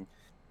 redlining,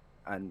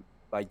 and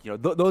like, you know,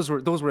 those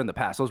were in the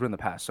past. Those were in the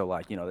past. So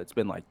like, you know, it's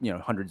been like, you know,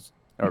 hundreds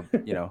or,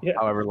 you know,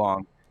 however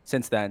long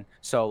since then.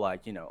 So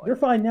like, you know, like, you're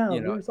fine now.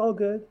 You know, it's all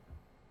good.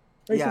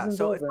 Racism's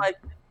so over. it's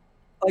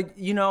like,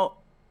 you know,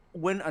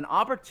 when an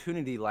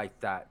opportunity like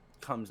that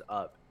comes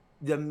up,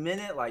 the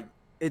minute like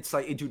it's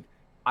like, dude,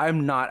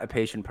 I'm not a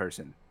patient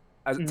person.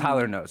 As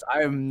Tyler knows,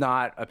 I am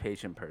not a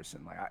patient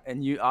person. Like,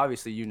 and you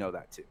obviously you know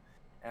that too.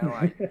 And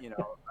like, you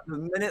know,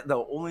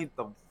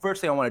 the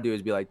first thing I want to do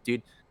is be like,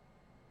 dude,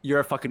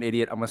 you're a fucking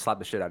idiot. I'm gonna slap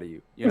the shit out of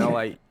you. You know,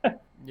 like.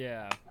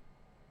 Yeah.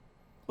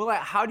 But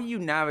like, how do you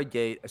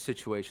navigate a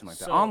situation like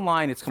that?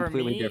 Online, it's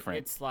completely different.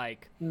 It's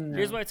like,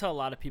 here's what I tell a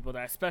lot of people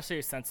that especially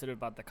are sensitive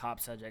about the cop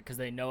subject because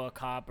they know a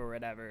cop or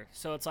whatever.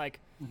 So it's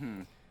like,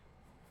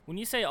 when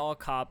you say all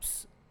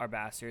cops are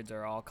bastards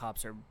or all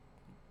cops are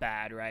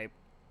bad, right?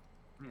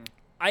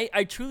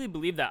 I truly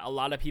believe that a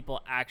lot of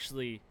people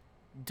actually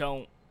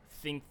don't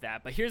think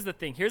that. But here's the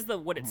thing. Here's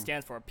what it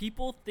stands for.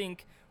 People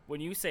think when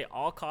you say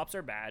all cops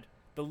are bad,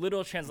 the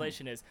literal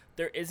translation is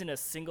there isn't a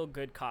single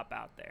good cop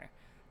out there.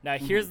 Now,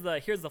 here's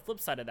the flip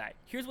side of that.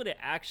 Here's what it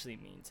actually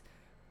means.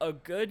 A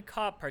good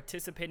cop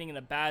participating in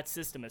a bad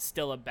system is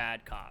still a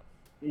bad cop.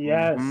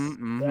 Yes.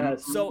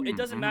 Yes. So it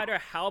doesn't matter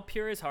how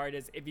pure his heart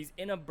is. If he's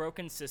in a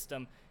broken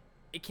system,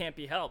 it can't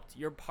be helped.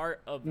 You're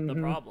part of the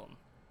problem.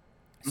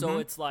 So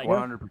it's like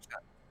 100%.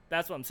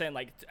 That's what I'm saying.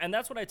 Like, and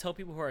that's what I tell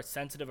people who are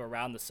sensitive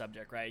around the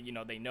subject, right? You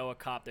know, they know a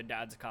cop, their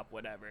dad's a cop,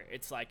 whatever.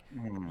 It's like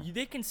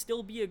they can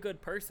still be a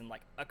good person.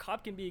 Like, a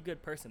cop can be a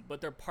good person,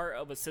 but they're part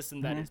of a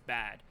system that is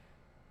bad.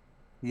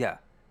 Yeah.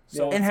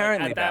 So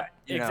inherently like bad.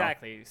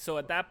 Exactly. Know? So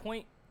at that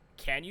point,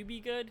 can you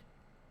be good?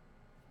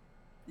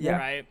 Yeah.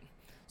 Right.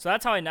 So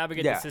that's how I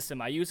navigate the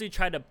system. I usually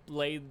try to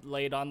lay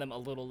it on them a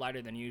little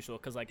lighter than usual,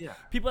 because like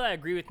people that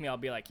agree with me, I'll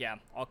be like, yeah,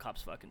 all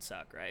cops fucking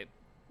suck, right?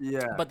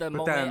 Yeah. But the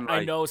moment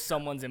I know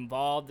someone's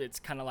involved,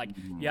 it's kind of like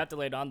you have to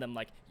lay it on them,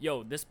 like,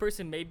 yo, this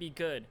person may be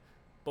good,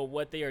 but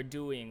what they are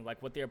doing,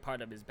 like what they are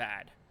part of, is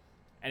bad,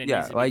 and it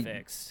needs to be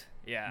fixed.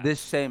 Yeah. This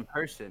same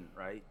person,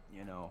 right?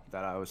 You know,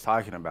 that I was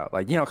talking about,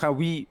 like, you know, kind of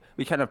we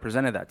kind of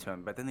presented that to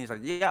him, but then he's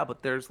like, yeah,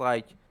 but there's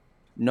like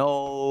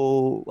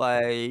no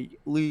like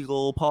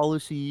legal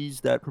policies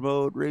that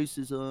promote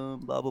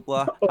racism, blah blah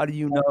blah. How do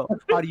you know?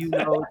 How do you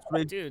know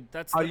it's Dude,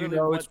 that's how do you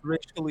know it's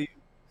racially?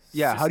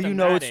 Yeah, how do you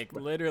know it's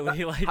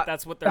literally like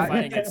that's what they're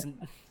fighting against?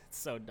 It's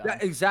so dumb. Yeah,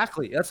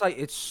 exactly. That's like,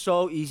 it's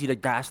so easy to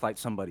gaslight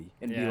somebody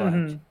and be like,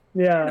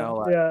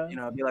 you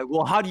know, be like,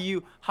 well, how do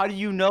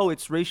you know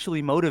it's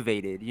racially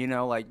motivated? You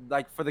know,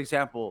 like for the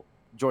example,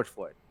 George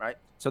Floyd, right?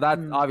 So that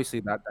obviously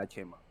that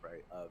came up,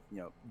 right? You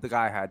know, the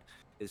guy had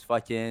his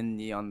fucking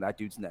knee on that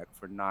dude's neck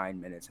for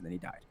 9 minutes and then he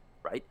died,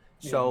 right?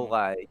 So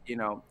like, you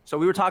know, so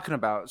we were talking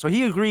about, so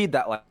he agreed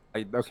that like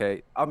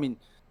okay, I mean,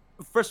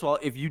 first of all,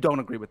 if you don't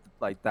agree with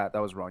like that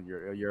was wrong.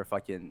 You're a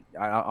fucking,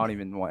 I don't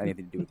even want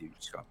anything to do with you.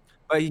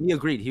 But he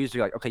agreed. He was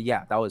like, okay,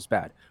 yeah, that was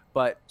bad.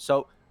 But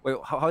so wait,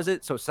 how is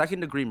it? So second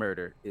degree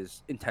murder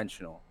is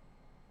intentional,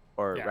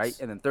 or right?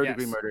 And then third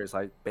degree murder is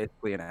like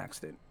basically an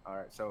accident. All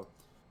right.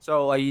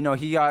 So like, you know,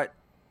 he got,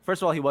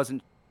 first of all, he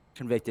wasn't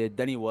convicted.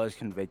 Then he was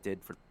convicted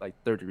for like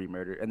third degree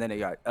murder, and then it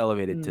got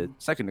elevated to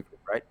second degree,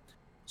 right?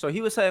 So he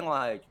was saying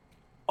like,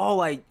 oh,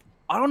 like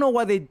I don't know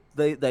why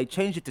they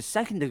changed it to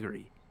second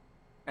degree.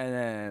 And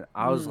then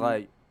I was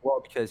like,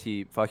 well, because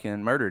he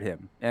fucking murdered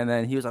him. And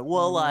then he was like,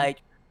 well,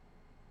 like,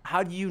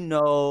 how do you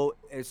know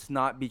it's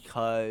not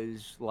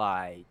because,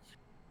 like,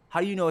 how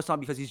do you know it's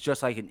not because he's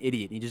just like an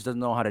idiot? He just doesn't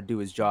know how to do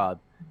his job.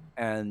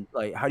 And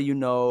like, how do you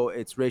know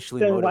it's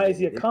racially motivated? Why is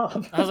he a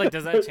cop? I was like,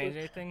 does that change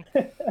anything?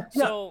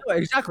 So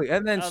exactly.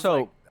 And then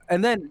so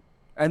like,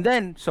 and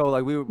then so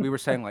like we were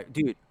saying like,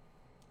 dude,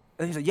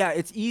 And he's like, yeah,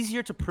 it's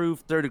easier to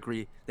prove third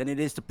degree than it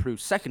is to prove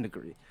second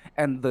degree.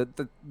 And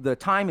the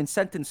time in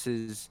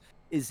sentences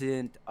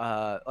isn't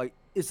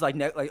it's like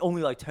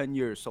only like 10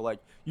 years. So like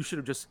you should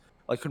have just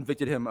like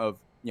convicted him of,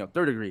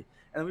 third degree.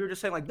 And we were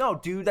just saying like, no,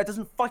 dude, that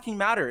doesn't fucking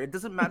matter. It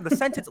doesn't matter. The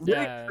sentence,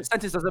 literally, the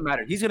sentence doesn't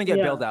matter. He's gonna get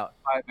bailed out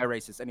by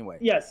racists anyway.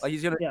 Yes. Like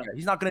he's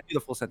not gonna do the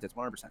full sentence,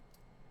 100%.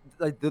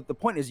 Like the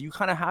point is, you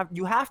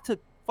have to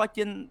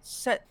fucking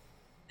set.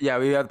 Yeah,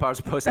 we have the powers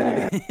to post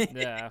editing.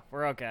 Yeah,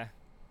 we're okay.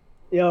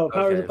 Yo,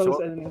 powers to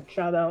post editing.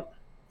 Shout out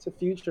to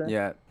Future.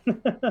 Yeah.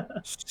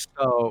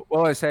 So what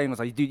I was saying was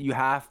like, dude, you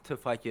have to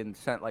fucking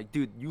send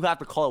you have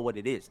to call it what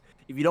it is.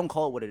 If you don't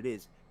call it what it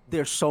is,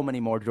 there's so many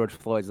more George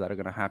Floyds that are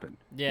gonna happen.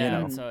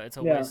 Yeah, so it's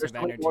a waste of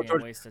energy and a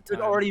waste of time.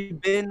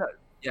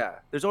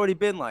 There's already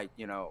been like,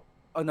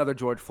 another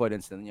George Floyd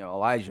incident,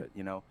 Elijah,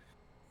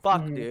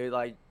 fuck, dude,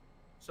 like,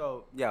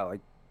 so yeah,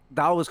 like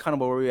that was kind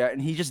of where we were at,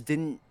 and he just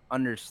didn't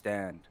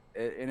understand,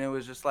 and it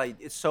was just like,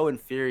 it's so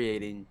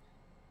infuriating,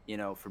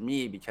 for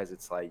me, because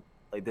it's like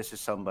this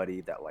is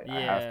somebody that like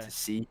I have to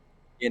see,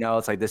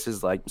 it's like this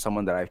is like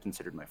someone that I've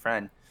considered my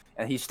friend,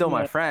 and he's still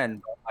my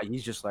friend, but, like,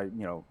 he's just like,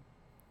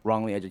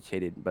 wrongly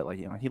educated, but like,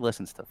 he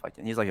listens to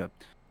fucking, he's like a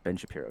Ben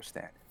Shapiro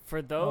stan.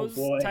 For those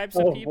types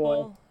of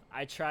people,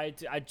 I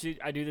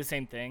do the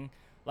same thing.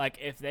 Like,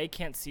 if they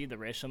can't see the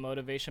racial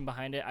motivation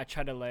behind it, I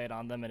try to lay it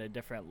on them in a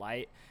different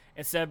light.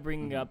 Instead of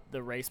bringing up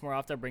the race more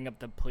often, bring up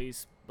the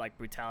police, like,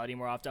 brutality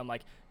more often. I'm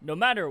like, no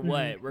matter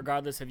what,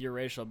 regardless of your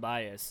racial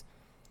bias,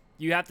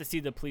 you have to see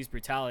the police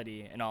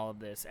brutality in all of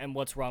this and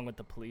what's wrong with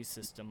the police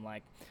system.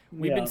 Like,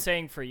 we've been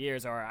saying for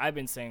years, or I've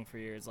been saying for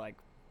years, like,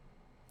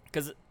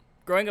 because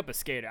growing up a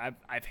skater,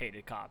 I've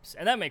hated cops.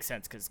 And that makes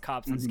sense, because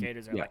cops and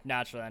skaters are, like,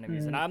 natural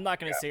enemies. And I'm not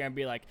going to sit here and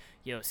be like,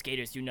 yo,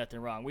 skaters do nothing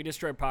wrong. We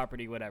destroy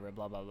property, whatever,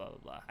 blah, blah, blah, blah,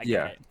 blah. I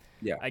get it.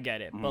 Yeah. I get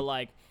it. But,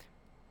 like,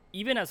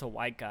 even as a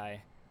white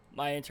guy,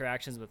 my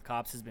interactions with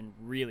cops has been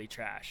really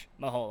trash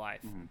my whole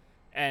life.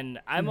 And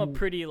I'm a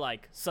pretty,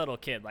 like, subtle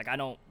kid. Like, I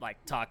don't,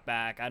 like, talk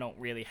back. I don't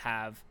really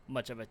have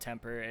much of a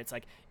temper. It's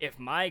like, if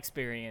my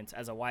experience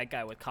as a white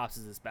guy with cops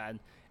is this bad,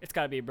 it's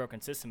got to be a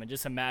broken system. And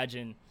just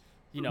imagine,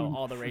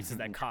 all the races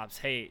that cops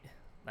hate,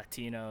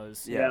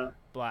 Latinos,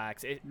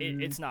 blacks.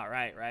 It's not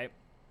right?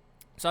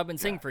 So I've been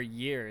saying for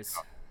years,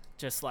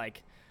 just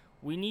like,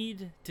 we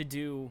need to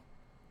do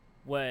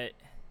what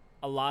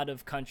a lot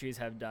of countries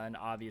have done,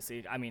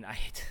 obviously. I mean, I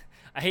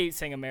hate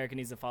saying America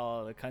needs to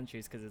follow other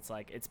countries, because it's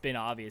like, it's been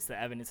obvious, the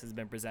evidence has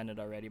been presented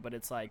already, but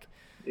it's like,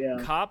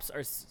 cops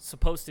are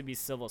supposed to be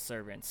civil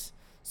servants.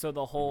 So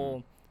the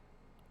whole,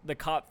 the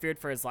cop feared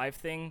for his life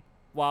thing,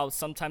 while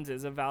sometimes it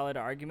is a valid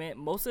argument,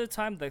 most of the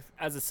time,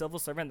 as a civil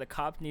servant, the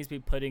cop needs to be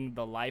putting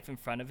the life in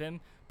front of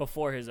him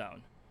before his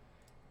own.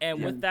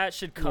 And with that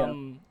should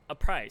come a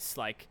price.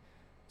 Like,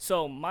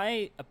 so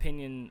my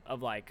opinion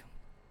of, like,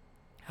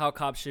 how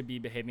cops should be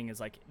behaving is,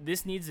 like,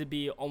 this needs to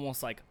be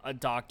almost like a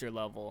doctor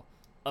level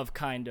of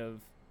kind of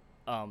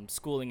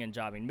schooling and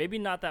jobbing. Maybe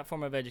not that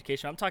form of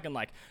education. I'm talking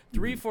like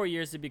 3-4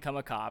 years to become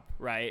a cop,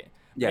 right?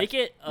 Make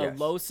it a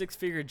low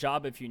 6-figure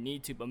job if you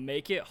need to, but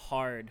make it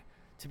hard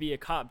to be a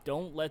cop.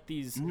 Don't let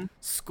these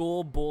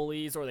school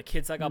bullies or the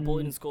kids that got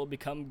bullied in school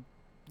become,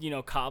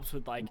 cops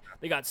with, like,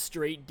 they got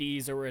straight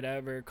D's or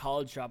whatever,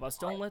 college dropouts.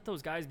 Don't let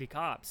those guys be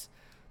cops.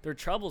 They're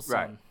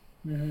troublesome.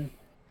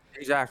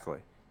 Exactly.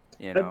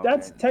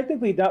 That's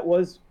technically, that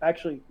was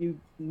actually, you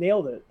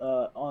nailed it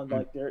on,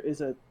 like, there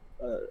is a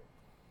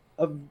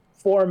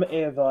form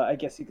of, I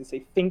guess you could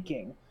say,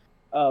 thinking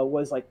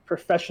was like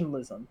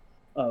professionalism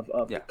of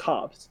the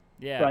cops.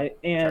 Right.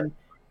 And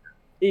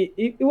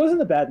it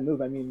wasn't a bad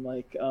move. I mean,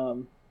 like,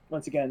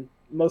 once again,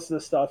 most of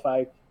the stuff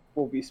I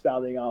will be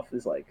spouting off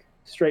is like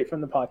straight from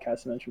the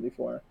podcast I mentioned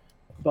before,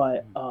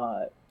 but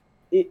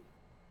we've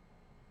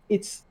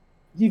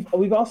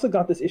also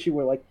got this issue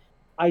where, like,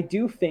 I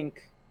do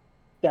think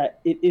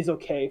that it is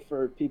okay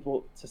for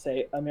people to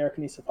say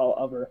America needs to follow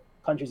other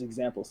countries'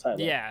 examples, Tyler.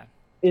 Yeah.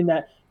 In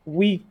that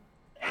we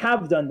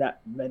have done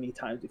that many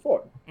times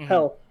before.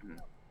 Hell,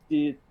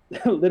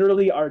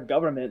 literally our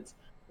government,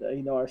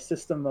 our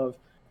system of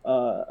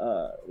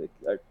our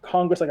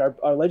Congress, like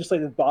our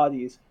legislative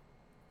bodies,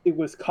 it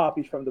was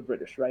copied from the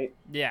British, right?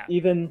 Yeah.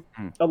 Even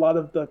a lot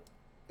of the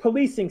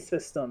policing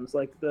systems,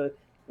 like the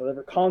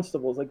whatever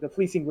constables, like the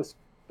policing was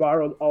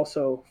borrowed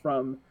also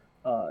from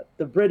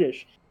the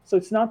British. So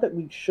it's not that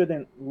we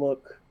shouldn't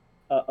look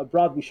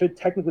abroad. We should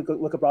technically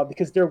look abroad,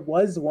 because there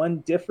was one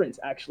difference,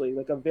 actually,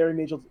 like a very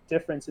major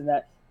difference, in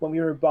that when we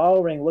were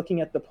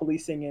looking at the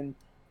policing in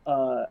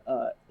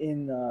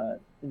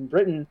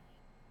Britain,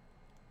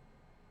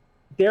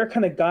 their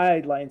kind of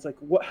guidelines, like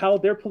how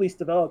their police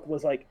developed,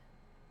 was like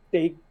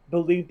they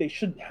believed they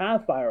shouldn't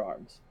have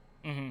firearms,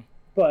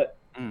 but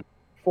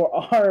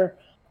for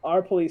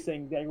our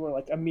policing, they were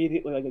like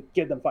immediately like,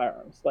 give them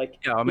firearms. Like,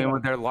 I mean,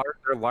 when they're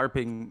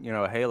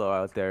LARPing, Halo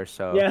out there,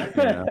 so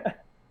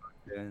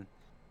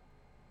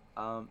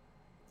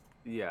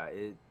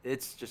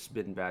it's just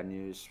been bad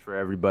news for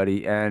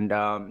everybody. And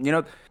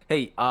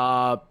hey,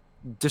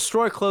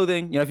 destroy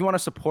clothing. If you want to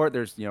support,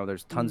 there's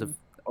tons of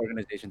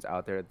organizations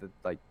out there that,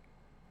 like,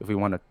 if we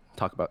want to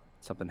talk about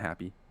something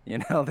happy,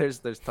 there's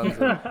tons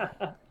of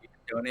you can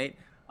donate.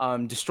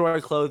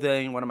 Destroy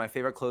Clothing, one of my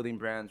favorite clothing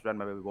brands, run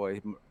by my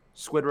boy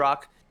Squid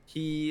Rock.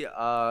 He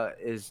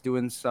is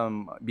doing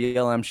some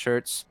BLM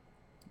shirts.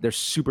 They're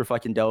super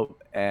fucking dope,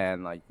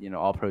 and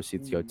all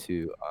proceeds go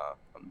to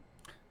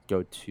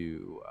the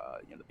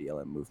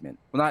BLM movement.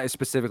 Well, not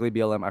specifically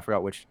BLM. I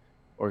forgot which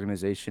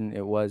organization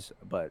it was,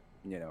 but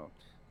go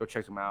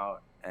check them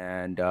out.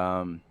 And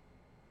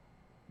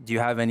do you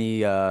have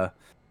any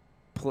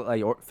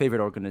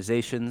favorite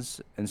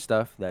organizations and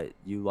stuff that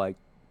you like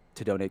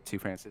to donate to,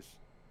 Francis?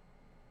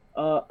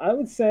 I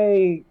would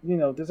say,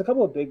 there's a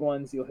couple of big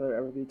ones you'll hear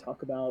everybody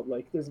talk about.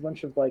 Like, there's a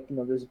bunch of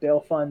there's bail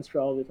funds for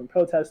all the different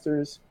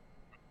protesters.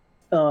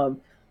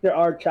 There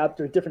are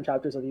different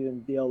chapters of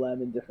even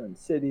BLM in different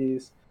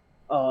cities.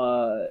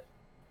 There's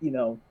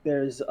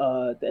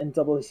the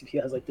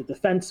NAACP has the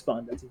Defense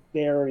Fund. That's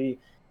very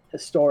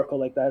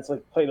historical. That's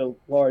played a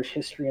large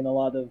history in a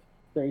lot of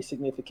very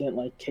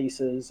significant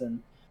cases,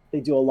 and they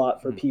do a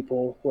lot for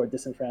people who are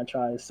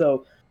disenfranchised.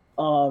 So,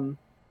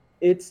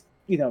 it's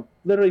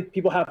literally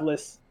people have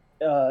lists.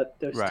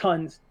 There's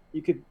tons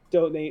you could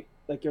donate.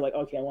 You're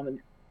okay, I want to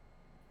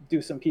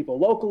do some people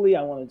locally.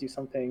 I want to do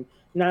something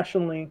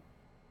nationally.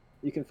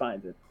 You can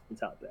find it.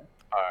 It's out there.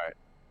 All right.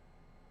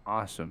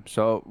 Awesome.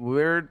 So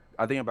we're,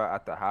 I think, about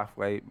at the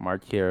halfway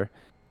mark here.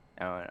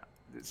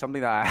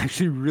 Something that I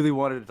actually really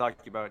wanted to talk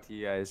about to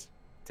you guys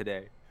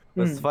today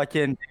was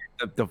fucking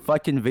the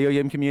fucking video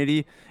game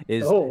community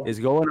is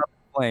going up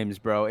in flames,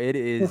 bro. It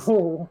is.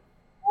 Oh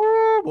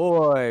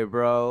boy,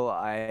 bro.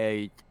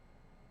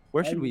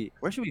 Where should we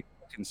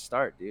fucking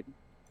start, dude?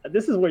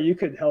 This is where you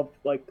could help.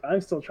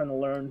 I'm still trying to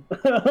learn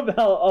about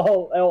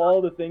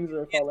all the things that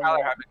are falling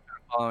out. I've been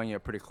following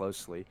it pretty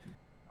closely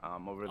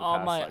over the all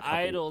past, my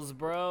idols,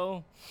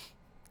 bro.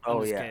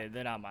 I'm just kidding.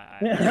 They're not my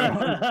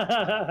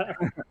idols.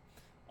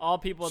 All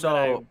people that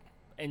I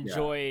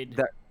enjoyed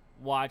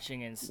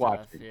watching and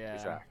stuff. Yeah.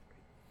 Exactly.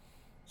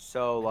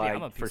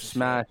 So for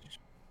Smash.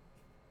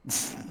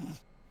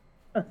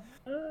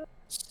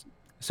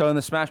 So in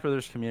the Smash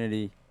Brothers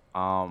community,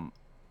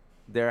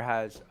 there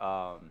has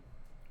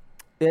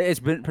it's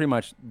been pretty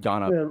much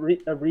gone up. A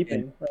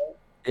reaping, right?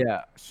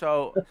 Yeah.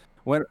 So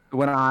when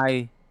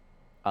I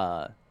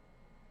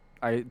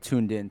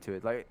tuned into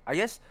it, I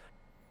guess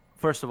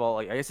first of all,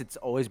 I guess it's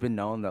always been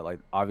known that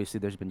obviously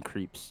there's been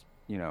creeps,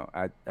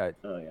 at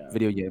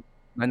video game,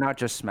 and not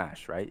just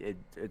Smash, right? It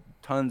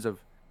tons of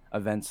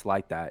events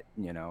like that,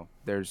 it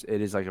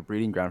is a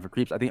breeding ground for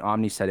creeps. I think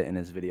Omni said it in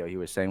his video. He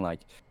was saying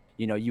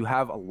you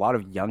have a lot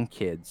of young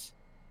kids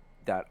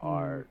that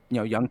are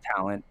young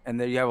talent, and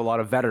then you have a lot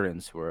of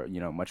veterans who are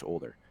much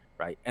older,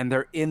 right? And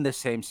they're in the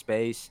same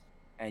space,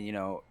 and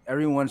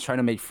everyone's trying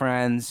to make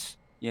friends,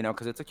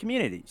 because it's a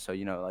community. So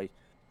you go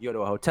to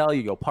a hotel,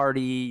 you go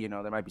party,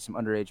 there might be some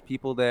underage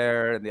people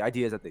there, and the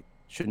idea is that they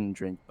shouldn't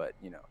drink, but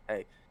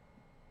hey,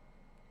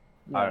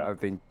 I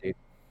think I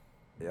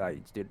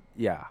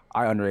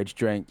underage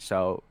drink,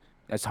 so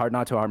it's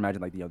not too hard to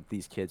imagine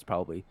these kids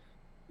probably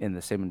in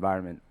the same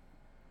environment.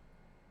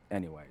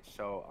 Anyway,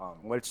 so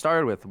what it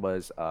started with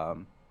was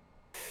this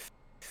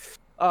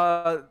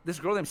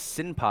girl named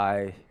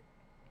Sinpie,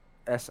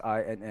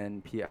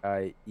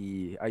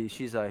 Sinnpie.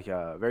 She's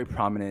a very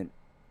prominent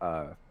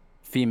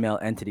female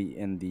entity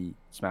in the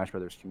Smash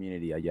Brothers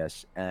community, I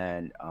guess,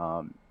 and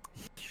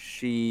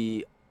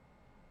she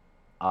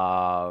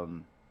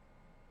had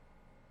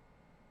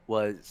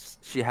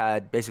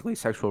basically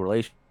sexual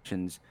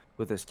relations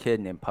with this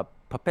kid named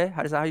Puppe.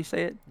 How you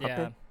say it?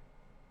 Puppe?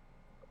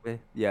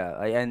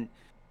 Yeah, and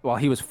while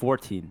he was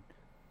 14,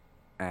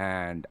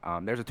 and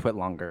there's a tweet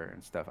longer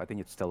and stuff. I think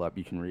it's still up.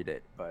 You can read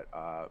it, but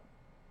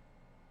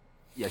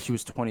she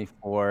was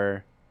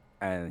 24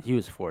 and he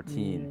was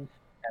 14,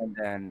 and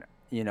then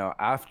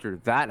after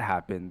that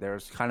happened,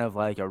 there's kind of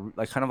like a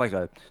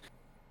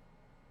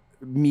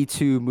Me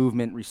Too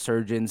movement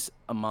resurgence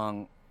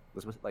among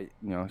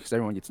because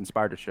everyone gets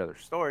inspired to share their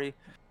story.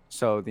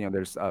 So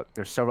there's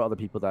several other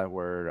people that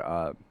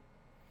were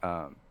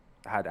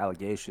had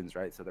allegations,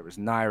 right? So there was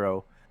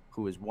Nairo,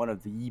 who is one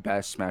of the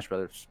best Smash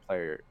Brothers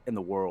player in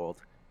the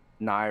world.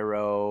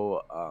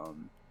 Nairo,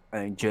 I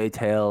think J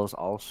Tails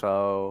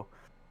also,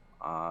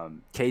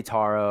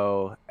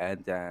 K-Taro,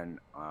 and then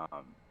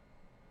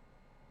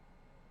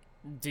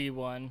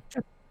D1,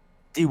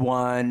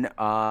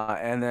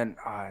 and then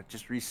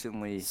just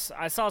recently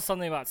I saw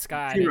something about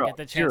Sky. I didn't get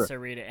the chance to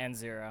read it, and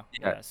Zero.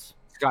 Yeah, yes,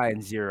 Sky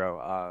and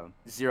Zero.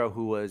 Zero,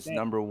 who was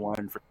number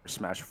 1 for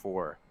Smash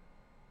 4,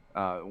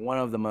 one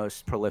of the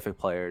most prolific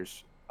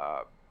players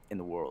in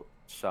the world.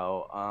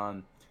 So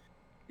I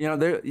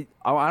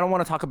don't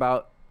want to talk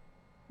about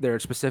their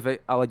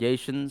specific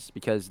allegations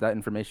because that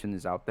information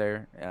is out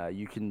there.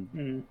 You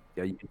can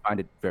find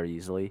it very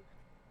easily.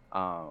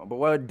 But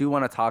what I do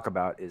want to talk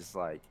about is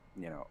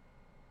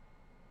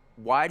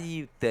why do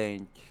you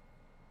think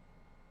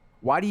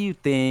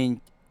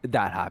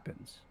that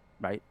happens,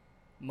 right?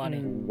 Money.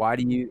 Why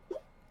do you?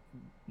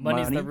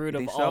 Money's the root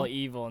of all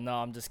evil. No,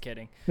 I'm just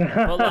kidding.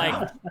 But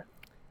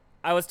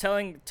I was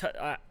telling,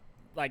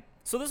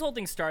 So this whole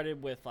thing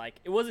started with like,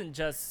 it wasn't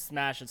just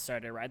Smash that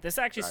started, right? This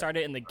actually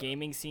started in the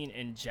gaming scene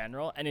in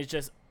general, and it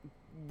just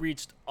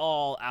reached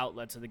all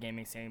outlets of the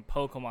gaming scene: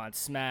 Pokemon,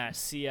 Smash,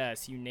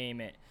 CS, you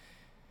name it.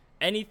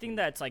 Anything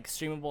that's like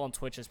streamable on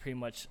Twitch has pretty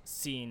much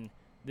seen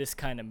this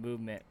kind of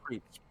movement.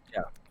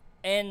 Yeah.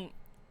 And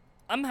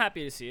I'm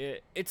happy to see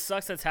it. It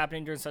sucks that's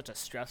happening during such a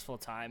stressful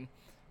time,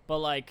 but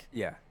like,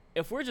 yeah,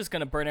 if we're just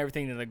gonna burn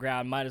everything to the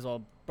ground, might as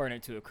well burn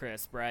it to a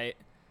crisp, right?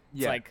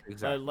 It's like,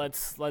 exactly.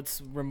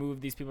 Let's remove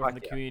these people from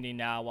the community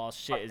now while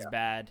shit is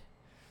bad.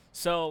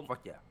 So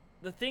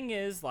the thing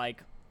is,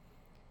 like,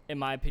 in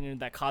my opinion,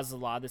 that causes a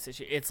lot of this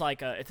issue. It's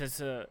like it's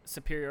a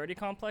superiority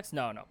complex.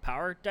 No,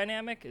 power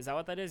dynamic. Is that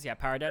what that is? Yeah,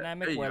 power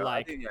dynamic. Where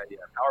like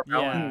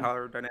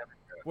power dynamic.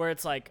 Where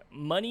it's like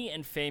money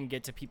and fame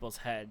get to people's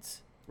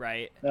heads,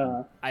 right?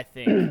 I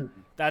think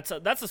that's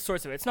a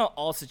source of it. It's not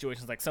all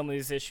situations. Like, some of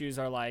these issues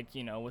are like,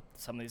 you know, with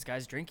some of these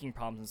guys drinking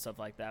problems and stuff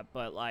like that.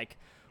 But like,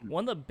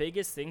 one of the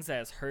biggest things that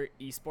has hurt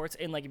esports,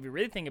 and like, if you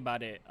really think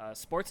about it,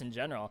 sports in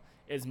general,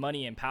 is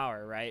money and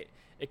power, right?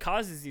 It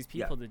causes these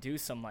people to do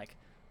some like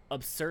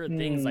absurd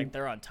things, like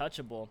they're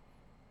untouchable.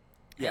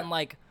 And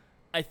like,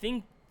 I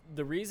think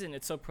the reason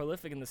it's so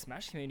prolific in the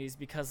Smash community is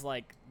because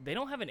like, they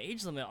don't have an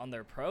age limit on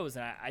their pros,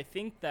 and I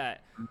think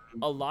that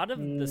a lot of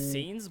the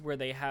scenes where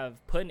they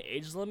have put an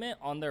age limit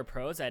on their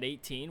pros at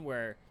 18,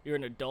 where you're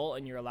an adult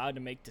and you're allowed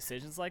to make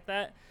decisions like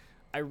that,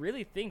 I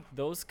really think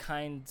those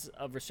kinds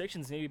of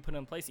restrictions need to be put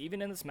in place, even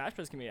in the Smash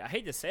Bros community. I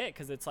hate to say it,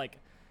 because it's like,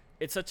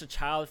 it's such a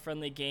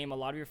child-friendly game. A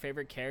lot of your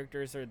favorite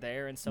characters are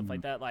there and stuff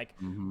like that. Like,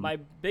 my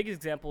big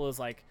example is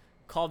like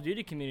Call of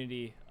Duty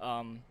community.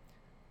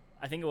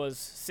 I think it was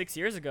 6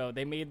 years ago,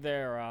 they made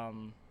their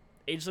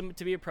age limit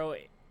to be a pro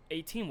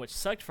 18, which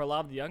sucked for a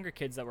lot of the younger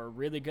kids that were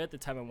really good at the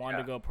time and wanted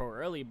to go pro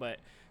early. But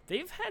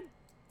they've had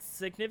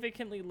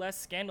significantly less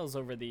scandals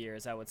over the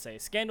years, I would say.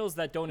 Scandals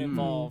that don't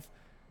involve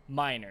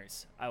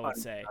minors, I would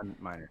say.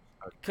 Minors.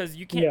 Because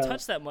you can't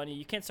touch that money.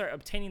 You can't start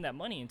obtaining that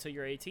money until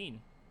you're 18.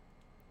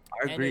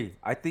 I agree.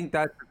 I think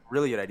that's a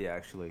really good idea,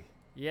 actually.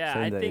 Yeah,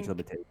 I think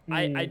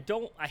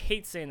I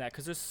hate saying that,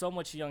 because there's so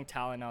much young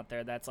talent out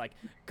there that's like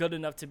good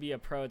enough to be a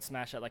pro at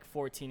Smash at like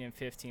 14 and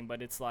 15,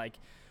 but it's like,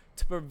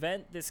 to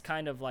prevent this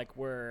kind of like,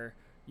 where,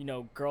 you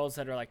know, girls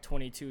that are like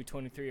 22,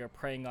 23 are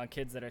preying on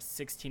kids that are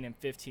 16 and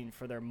 15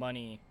 for their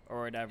money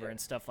or whatever and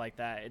stuff like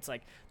that. It's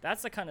like,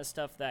 that's the kind of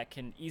stuff that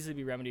can easily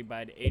be remedied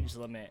by an age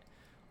limit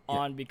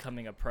on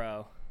becoming a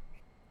pro.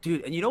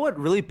 Dude, and you know what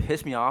really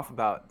pissed me off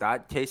about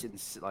that case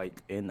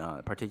in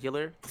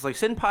particular? Because like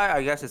Senpai,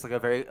 I guess, is like a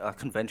very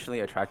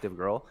conventionally attractive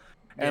girl,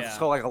 and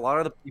so like a lot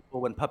of the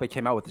people, when Puppet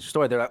came out with the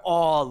story, they're like,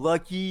 "Oh,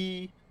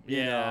 lucky."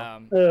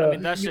 I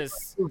mean, that's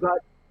just you got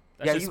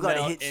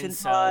hit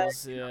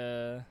incels.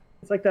 Yeah.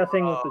 It's like that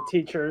thing with the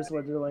teachers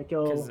where they're like,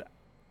 "Oh,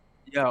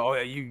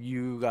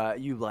 you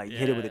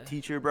hit it with a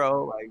teacher,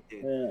 bro." Like,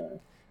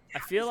 I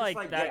feel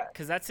like that,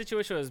 because that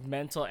situation was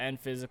mental and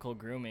physical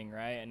grooming,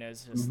 right? And it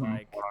was just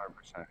like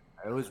 100%.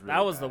 It was really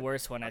that was bad. the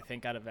worst one, I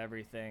think, out of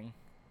everything.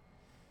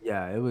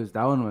 Yeah, it was.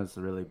 That one was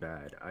really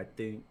bad. I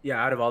think.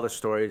 Yeah, out of all the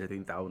stories, I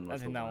think that one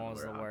was. I think that one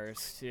was the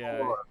worst.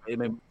 Yeah. It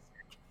made me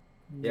sick.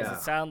 Yeah.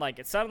 It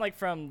sounded like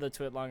from the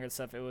Twit Longer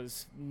stuff, it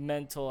was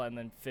mental and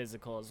then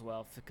physical as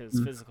well, because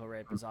physical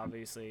rape is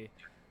obviously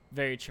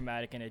very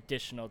traumatic and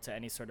additional to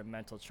any sort of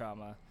mental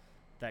trauma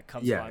that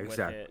comes along with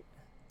it.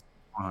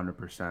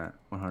 100%.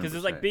 Because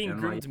there's like being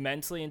groomed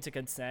mentally into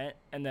consent,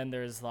 and then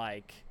there's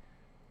like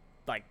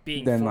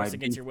being forced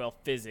against your will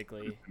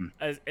physically,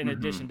 as in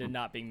addition to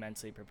not being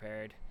mentally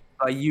prepared.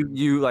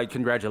 You like,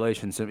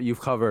 congratulations,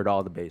 you've covered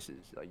all the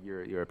bases. Like,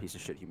 you're a piece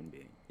of shit human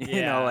being.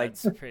 You know, like,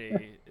 it's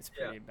pretty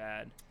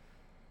bad.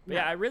 But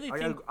I really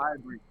think I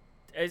agree.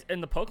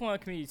 In the Pokemon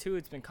community too,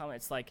 it's been common.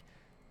 It's like,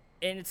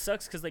 and it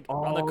sucks because like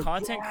on the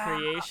content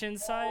creation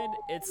side,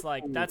 it's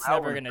like that's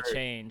never gonna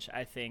change,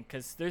 I think,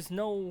 because there's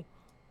no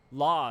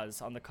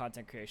laws on the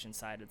content creation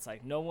side. It's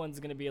like, no one's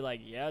gonna be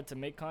like, to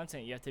make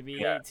content you have to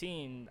be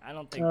 18. I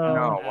don't think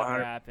that will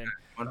ever happen.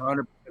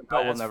 100%.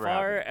 But as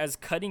far as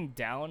cutting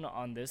down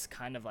on this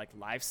kind of like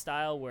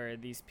lifestyle where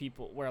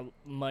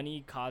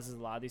money causes a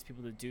lot of these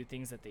people to do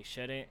things that they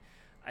shouldn't,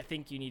 I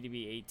think you need to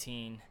be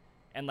 18.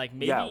 And like,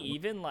 maybe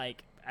even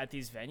like at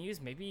these venues,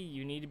 maybe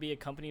you need to be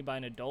accompanied by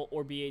an adult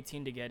or be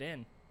 18 to get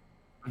in.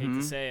 Hate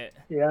to say it.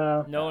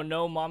 Yeah.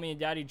 No mommy and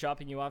daddy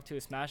dropping you off to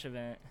a Smash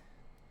event.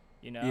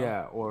 You know?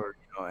 Yeah, or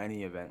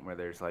any event where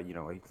there's like,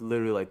 like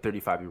literally like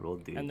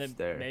 35-year-old dudes and then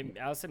there.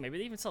 I would say maybe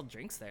they even sell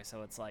drinks there,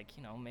 so it's like,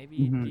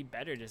 maybe it'd be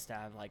better just to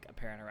have like a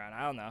parent around.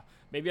 I don't know.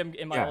 Maybe I'm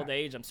in my old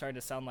age, I'm starting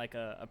to sound like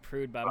a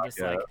prude, but I'm just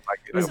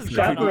this is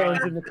chaperones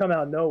didn't come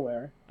out of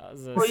nowhere.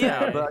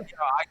 But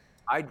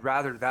I'd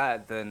rather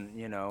that than,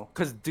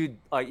 because dude,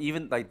 like,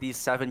 even like these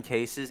 7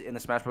 cases in the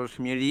Smash Bros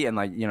community, and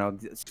like,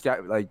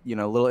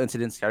 little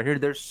incidents scattered here,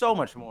 there's so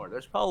much more.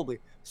 There's probably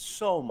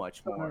so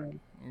much more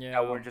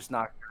that we're just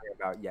not hearing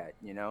about yet,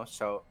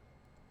 So,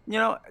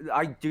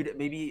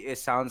 maybe it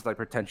sounds like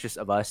pretentious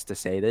of us to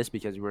say this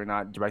because we're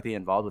not directly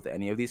involved with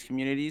any of these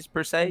communities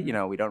per se.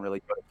 We don't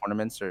really go to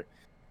tournaments or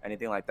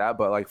anything like that.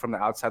 But like from the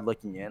outside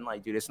looking in,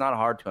 like, dude, it's not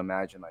hard to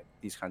imagine like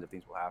these kinds of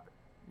things will happen.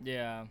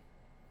 Yeah.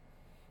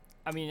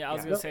 I mean, I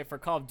was gonna say for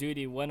Call of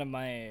Duty, one of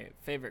my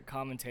favorite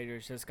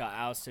commentators just got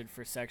ousted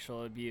for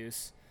sexual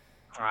abuse,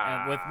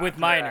 and with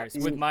minors,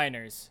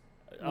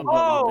 of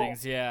all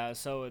things. Yeah,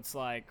 so it's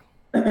like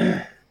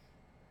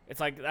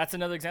that's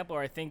another example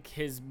where I think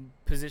his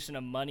position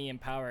of money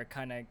and power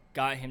kind of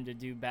got him to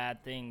do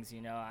bad things.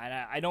 You know,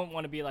 I don't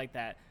want to be like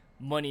that.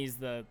 Money's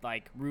the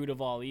like root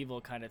of all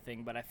evil kind of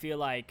thing, but I feel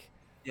like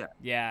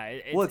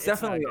it's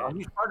definitely a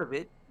huge part of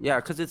it. Yeah,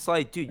 because it's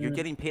like, dude, you're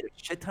getting paid a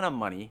shit ton of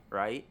money,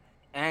 right?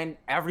 And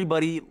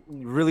everybody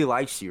really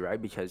likes you,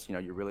 right? Because you know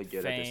you're really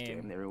good at this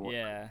game. Everyone,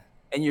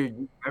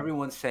 and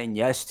everyone's saying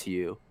yes to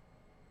you,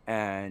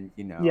 and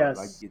you know,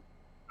 like it's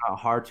not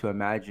hard to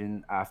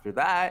imagine after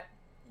that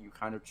you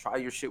kind of try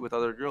your shit with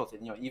other girls,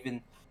 and you know,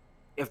 even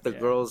if the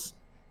girls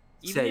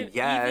say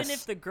yes, even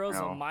if the girl's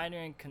a minor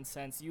and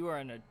consents, you are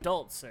an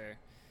adult, sir,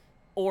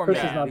 or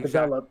person's not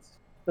developed.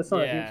 That's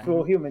not a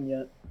full human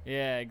yet.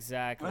 Yeah,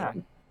 exactly. Yeah.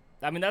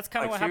 I mean, that's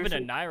kind of what happened to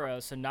Nairo.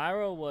 So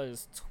Nairo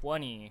was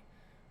 20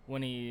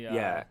 when he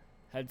had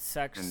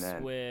sex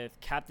with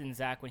Captain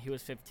Zach when he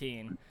was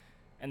 15.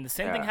 And the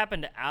same thing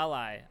happened to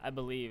Ally, I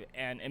believe.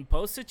 And in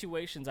both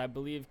situations, I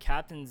believe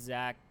Captain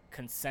Zach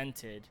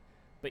consented.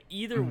 But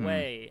either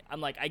way,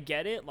 I'm like, I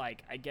get it.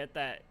 Like, I get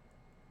that.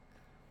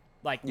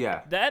 Like,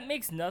 that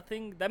makes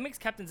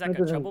Captain Zach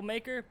a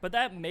troublemaker, but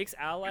that makes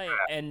Ally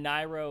and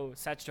Nairo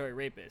statutory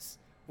rapists.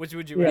 Which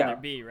would you rather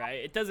be, right?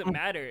 It doesn't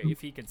matter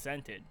if he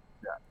consented.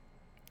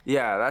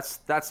 Yeah,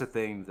 that's the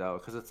thing, though.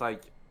 Because it's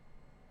like,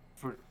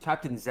 for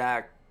Captain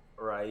Zach,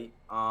 right?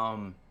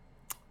 I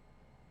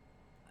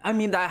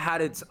mean, that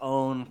had its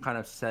own kind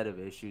of set of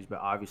issues, but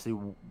obviously,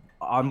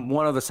 on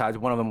one of the sides,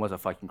 one of them was a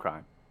fucking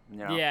crime. You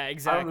know? Yeah,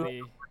 exactly. I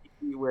don't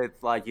know, with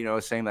like, you know,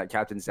 saying that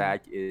Captain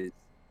Zach is,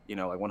 you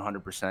know, like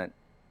 100%,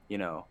 you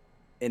know,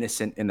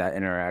 innocent in that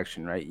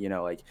interaction, right? You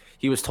know, like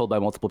he was told by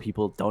multiple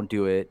people, don't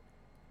do it,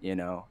 you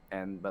know,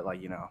 but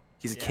like, you know,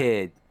 he's a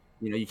kid.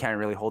 You know, you can't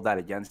really hold that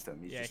against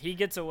him. He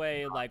gets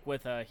away like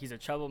with he's a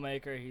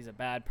troublemaker, he's a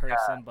bad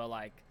person, but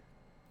like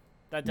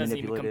that doesn't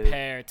even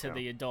compare to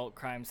the adult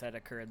crimes that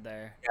occurred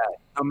there. Yeah,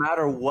 no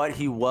matter what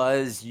he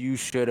was, you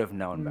should have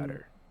known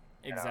better.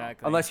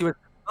 Exactly. Unless he was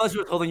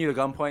holding you to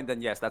gunpoint,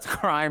 then yes, that's a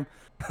crime.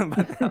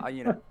 But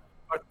you know,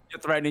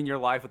 you're threatening your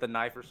life with a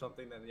knife or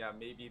something, then yeah,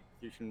 maybe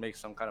you should make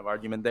some kind of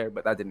argument there.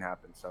 But that didn't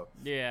happen. So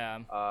yeah.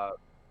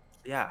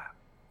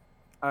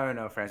 I don't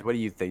know, Francis. What do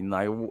you think?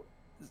 Like,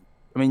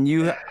 I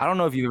mean, I don't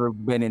know if you've ever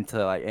been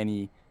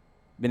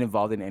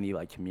involved in any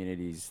like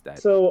communities that.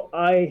 So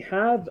I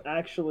have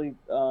actually.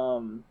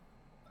 There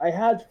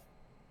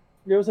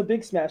was a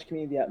big Smash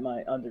community at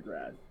my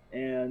undergrad,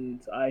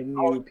 and I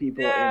knew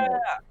people in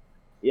it.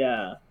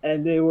 Yeah,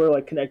 and they were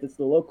like connected to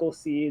the local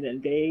scene,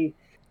 and it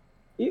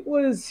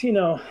was, you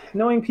know,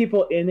 knowing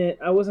people in it.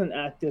 I wasn't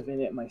active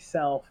in it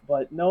myself,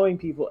 but knowing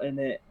people in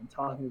it and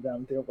talking to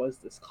them, there was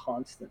this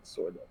constant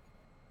sort of,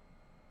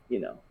 you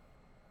know,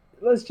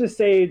 let's just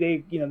say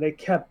they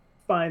kept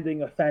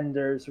finding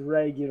offenders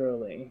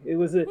regularly.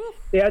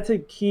 They had to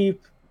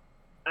keep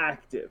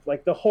active.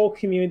 Like the whole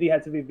community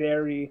had to be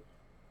very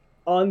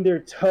on their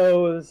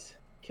toes,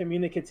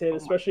 communicative,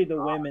 especially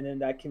the women in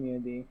that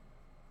community,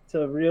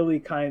 to really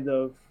kind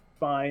of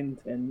find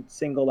and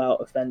single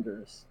out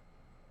offenders.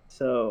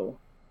 So,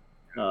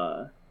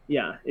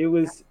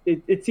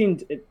 it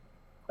seemed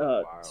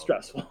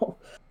stressful.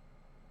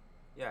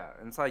 Yeah,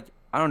 and it's like,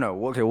 I don't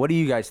know. Okay, what do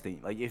you guys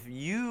think? Like, if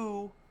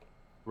you,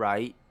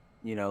 right,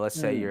 you know, let's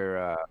say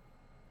you're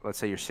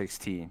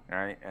 16,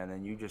 right, and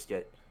then you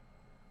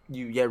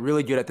get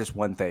really good at this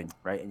one thing,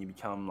 right, and you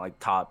become like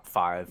top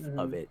 5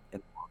 of it,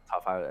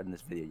 top 5 in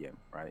this video game,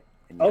 right?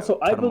 Also,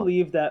 I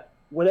believe that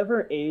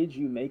whatever age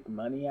you make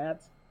money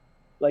at,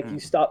 like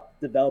you stop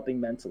developing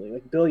mentally,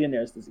 like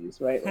billionaire's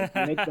disease, right? Like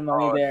you make the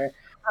money there,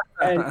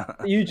 and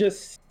you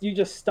just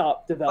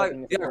stop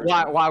developing.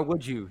 Like, why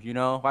would you? You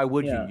know, why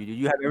would you?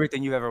 You have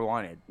everything you ever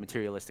wanted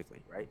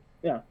materialistically, right?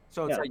 Yeah.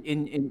 So it's like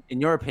in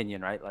your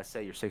opinion, right? Let's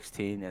say you're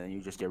 16 and then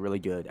you just get really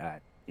good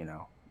at, you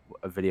know,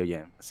 a video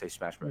game. Let's say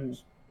Smash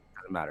Bros.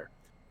 Doesn't matter,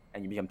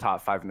 and you become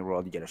top 5 in the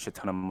world. You get a shit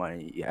ton of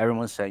money.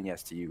 Everyone's saying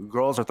yes to you.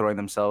 Girls are throwing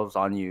themselves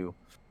on you.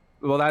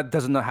 Well, that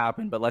doesn't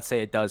happen, but let's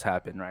say it does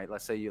happen, right?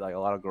 Let's say you like a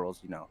lot of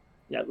girls, you know.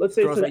 Yeah, let's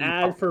say it's an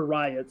ad for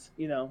Riot,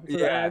 you know.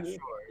 Yeah, sure.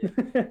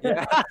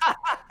 Yeah.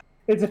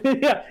 It's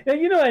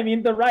you know what I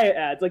mean, the Riot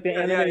ads, like the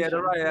animation. Yeah,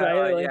 the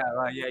Riot,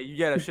 right? You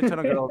get a shit ton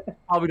of girls.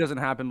 Probably doesn't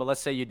happen, but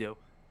let's say you do.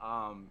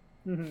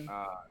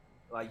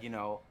 Like, you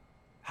know,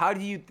 how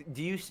do you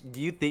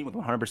think with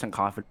 100%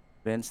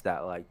 confidence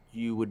that like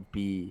you would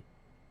be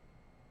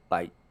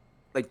like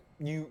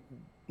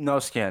no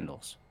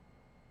scandals?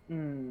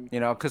 You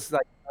know, because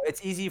like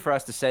it's easy for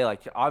us to say,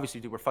 like, obviously,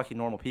 dude, we're fucking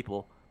normal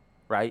people,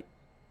 right?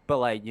 But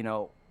like, you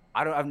know,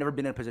 I've never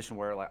been in a position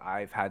where like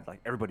I've had like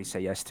everybody say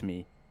yes to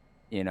me,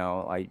 you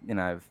know, like, and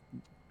I've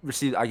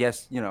received, I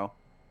guess, you know,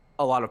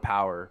 a lot of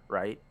power,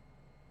 right?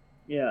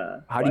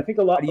 Yeah, I think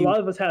a lot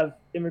of us have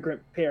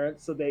immigrant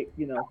parents, so they,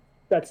 you know,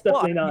 that's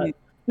definitely not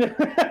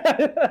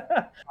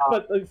But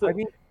I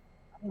mean,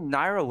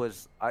 Nairo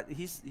was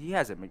he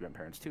has immigrant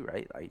parents too,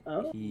 right? Like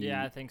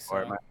yeah, I think so.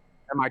 Or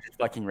am I just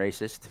fucking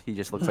racist? He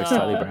just looks like No,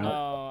 Charlie Brown.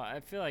 no, I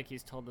feel like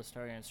he's told the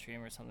story on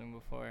stream or something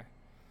before.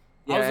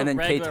 Yeah, I was and a then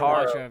regular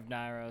Keitaro, watcher of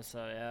Nairo, so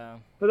yeah.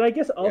 But I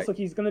guess also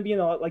he's gonna be in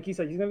a lot, like you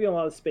said, he's gonna be in a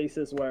lot of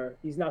spaces where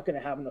he's not gonna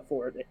have an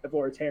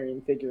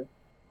authoritarian figure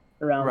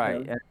around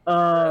right? him.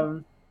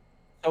 So,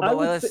 but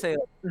let's say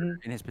in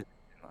his position,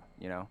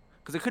 you know,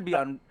 because it could be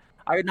not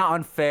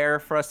unfair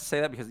for us to say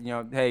that because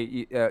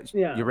hey,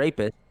 you're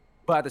rapist,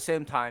 but at the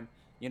same time,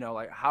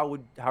 like how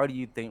do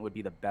you think would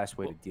be the best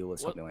way to deal with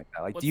something like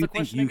that? Like, do you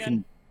think you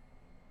can?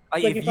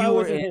 Like, if I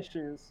was in his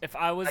shoes. If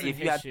I was in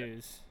his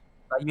shoes.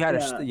 You had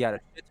a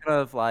shit ton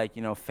of like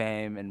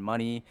fame and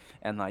money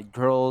and like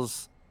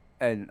girls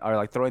and are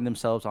like throwing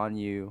themselves on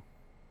you,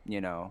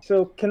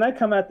 So can I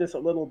come at this a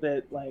little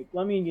bit? Like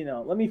let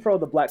me throw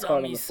the black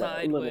card on the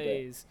front a little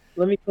bit.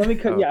 Let me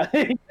yeah.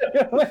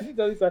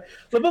 So,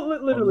 but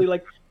literally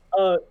like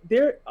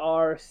there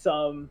are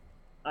some,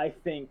 I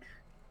think,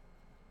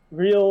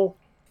 real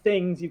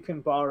things you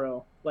can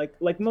borrow.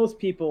 Like most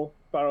people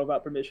borrow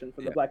without permission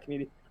from the black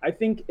community. I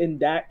think in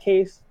that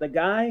case, the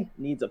guy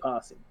needs a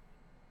posse.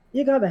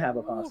 You gotta have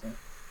a posse.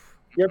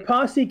 Your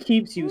posse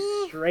keeps you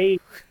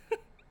straight.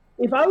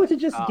 If I were to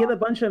just get a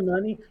bunch of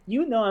money,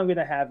 I'm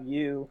gonna have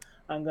you.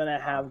 I'm gonna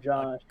have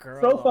Josh.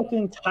 Throw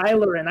fucking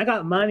Tyler in. I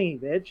got money,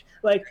 bitch.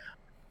 Like,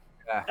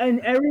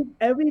 and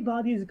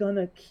everybody's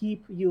gonna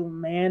keep you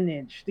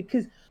managed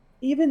because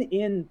even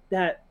in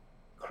that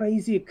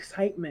crazy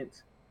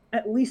excitement,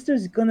 at least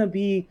there's gonna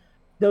be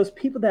those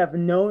people that have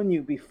known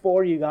you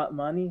before you got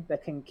money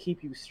that can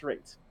keep you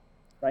straight,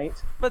 right?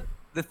 But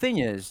the thing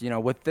is,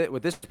 with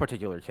this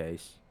particular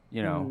case,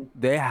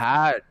 they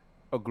had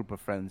a group of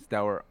friends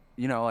that were,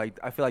 like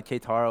I feel like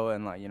Keitaro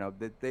and like,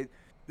 they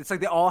it's like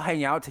they all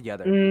hang out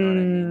together. You know what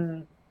I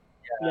mean?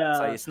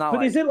 Yeah. It's not.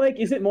 But is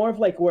it more of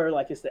like where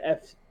like it's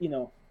the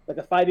like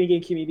a fighting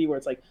game community where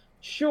it's like,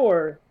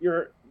 sure,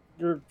 you're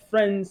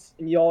friends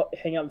and you all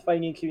hang out in the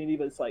fighting game community,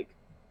 but it's like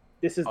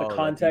this is the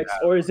context,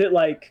 or is it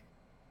like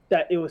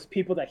that it was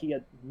people that he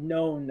had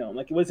known?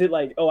 Like was it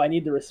like, oh, I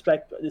need the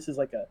respect, but this is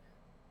like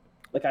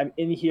I'm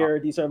in here,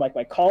 these are like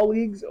my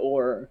colleagues,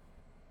 or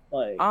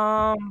like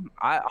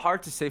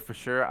hard to say for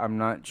sure. I'm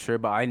not sure,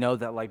 but I know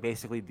that like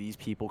basically these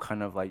people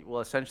kind of like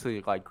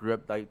essentially like grew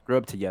up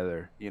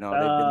together. They've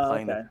been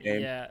playing the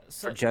game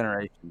for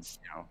generations.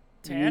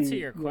 To answer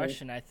your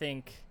question, I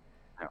think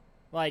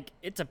like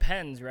it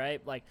depends,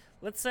 right? Like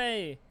let's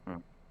say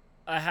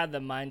I had the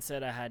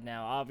mindset I had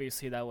now.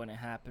 Obviously that wouldn't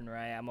happen,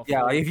 right? I'm a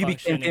like if you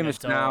became famous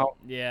adult. now.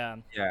 Yeah.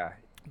 Yeah.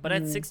 But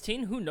at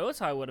 16, who knows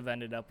how I would have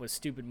ended up with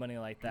stupid money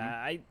like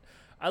that.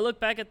 I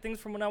look back at things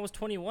from when I was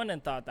 21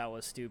 and thought that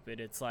was stupid.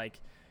 It's like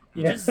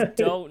you just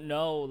don't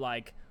know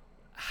like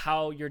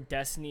how your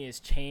destiny is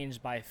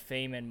changed by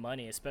fame and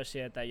money, especially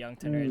at that young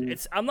tenor.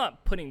 I'm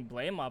not putting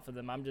blame off of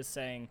them. I'm just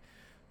saying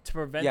to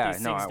prevent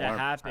these things to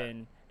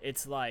happen,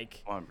 it's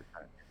like 100%.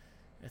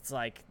 It's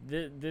like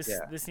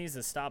this needs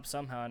to stop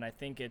somehow, and I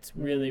think it's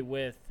really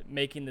with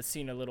making the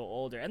scene a little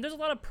older. And there's a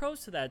lot of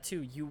pros to that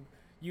too.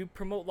 You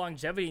promote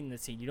longevity in the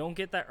scene. You don't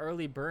get that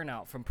early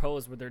burnout from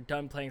pros where they're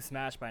done playing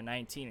Smash by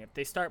 19. If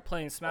they start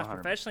playing Smash 100%.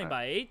 Professionally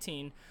by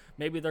 18,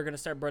 maybe they're going to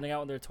start burning out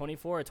when they're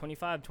 24,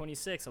 25,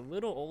 26, a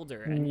little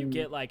older. And you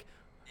get like,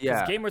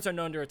 because gamers are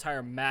known to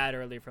retire mad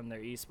early from their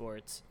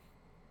esports,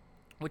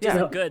 which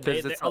isn't good.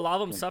 A lot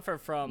of them suffer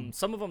from,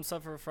 some of them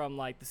suffer from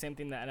like the same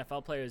thing that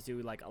NFL players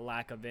do, like a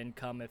lack of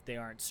income if they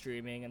aren't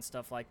streaming and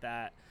stuff like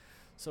that.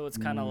 So it's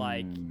kind of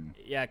like,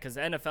 because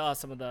the NFL has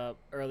some of the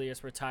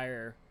earliest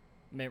retirement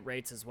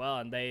rates as well,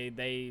 and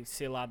they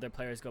see a lot of their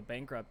players go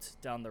bankrupt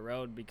down the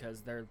road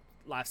because their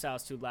lifestyle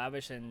is too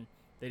lavish and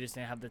they just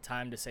didn't have the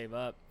time to save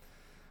up.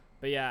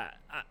 But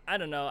I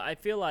don't know. I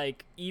feel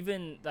like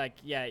even like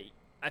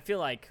I feel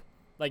like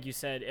you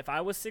said, if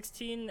I was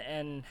 16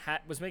 and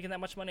was making that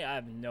much money, I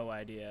have no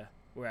idea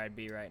where I'd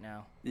be right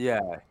now.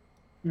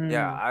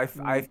 I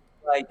feel like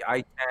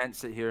I can't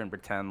sit here and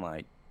pretend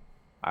like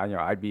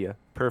I'd be a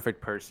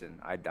perfect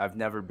person. I've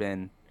never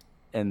been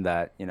in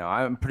that.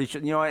 I'm pretty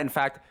sure. In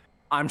fact,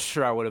 I'm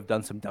sure I would have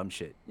done some dumb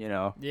shit,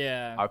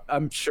 Yeah.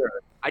 I'm sure.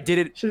 I did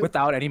it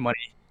without any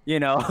money,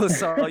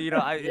 So,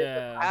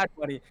 I had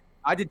money.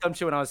 I did dumb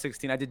shit when I was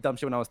 16. I did dumb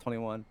shit when I was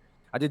 21.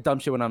 I did dumb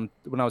shit when I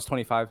was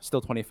 25,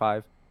 still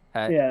 25.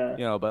 But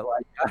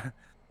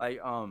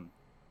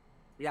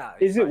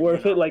Is it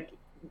worth it? Like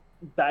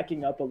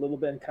backing up a little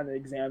bit and kind of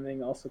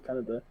examining also kind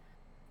of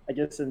I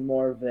guess in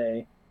more of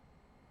a,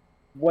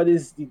 what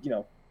is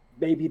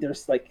maybe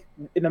there's like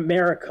in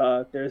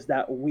America, there's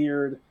that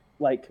weird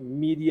like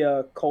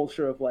media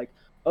culture of like,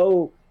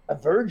 oh, a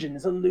virgin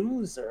is a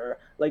loser.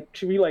 Like,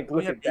 should we like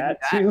look at that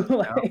too?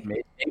 Like,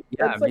 maybe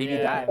that.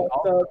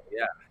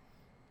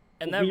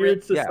 And that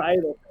weird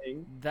societal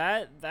thing.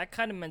 That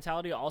kind of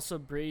mentality also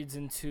breeds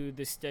into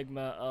the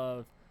stigma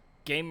of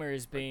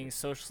gamers being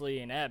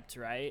socially inept,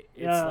 right?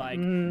 It's like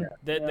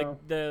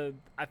the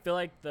I feel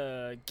like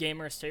the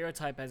gamer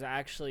stereotype has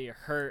actually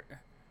hurt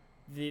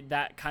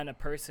that kind of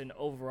person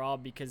overall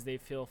because they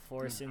feel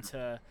forced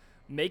into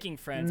making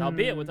friends,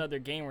 albeit with other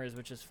gamers,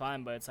 which is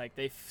fine, but it's like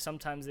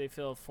sometimes they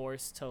feel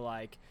forced to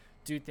like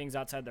do things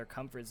outside their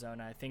comfort zone.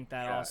 I think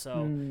that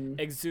also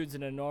exudes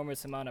an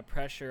enormous amount of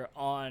pressure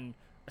on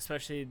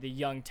especially the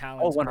young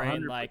talent's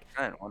brain. Like,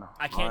 100%.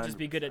 I can't just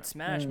be good at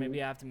Smash.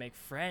 Maybe I have to make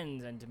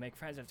friends, and to make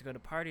friends I have to go to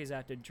parties, I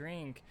have to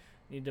drink,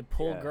 need to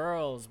pull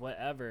girls,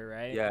 whatever,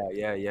 right? Yeah.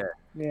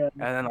 And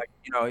then like,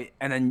 you know,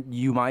 and then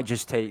you might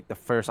just take the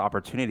first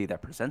opportunity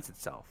that presents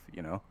itself,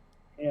 you know,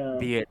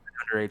 be it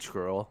an underage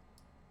girl,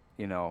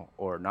 you know,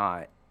 or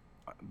not,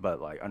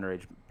 but like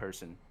underage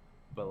person,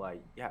 but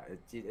like,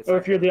 it's or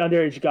like if you're the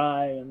underage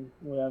guy and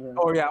whatever.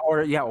 Or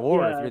if you're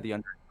the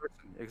underage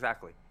person,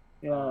 exactly.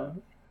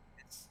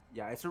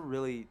 It's a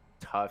really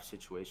tough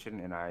situation,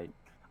 and I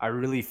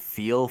really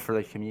feel for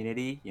the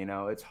community. You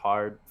know, it's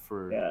hard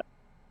for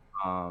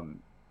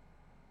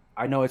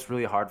I know it's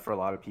really hard for a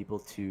lot of people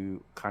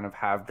to kind of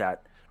have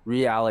that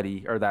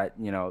reality, or that,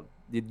 you know,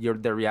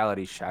 their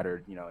reality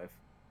shattered. You know, if,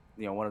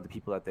 you know, one of the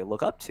people that they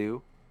look up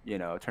to, you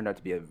know, turned out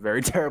to be a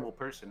very terrible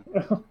person,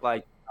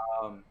 like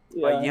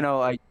you know,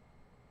 like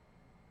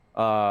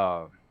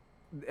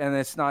and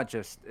it's not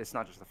just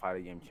the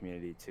fighting game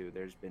community too.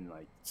 There's been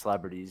like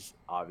celebrities,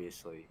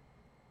 obviously.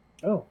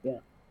 Oh yeah.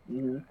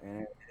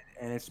 Mm-hmm.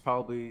 And it's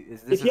probably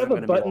if you have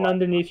a button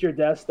underneath your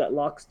desk that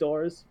locks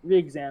doors,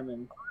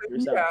 re-examine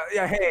yourself.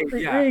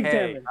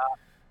 Re-examine.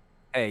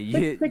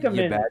 Hey, take a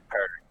minute.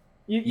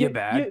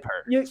 Bad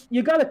person.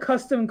 You got a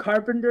custom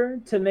carpenter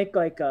to make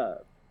like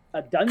a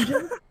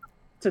dungeon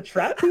to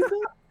trap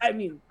people? I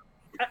mean,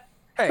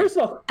 first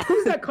of all,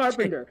 who's that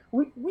carpenter?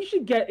 We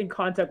should get in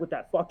contact with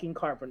that fucking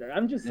carpenter.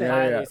 I'm just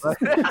saying.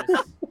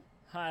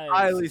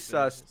 Highly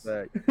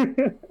suspect.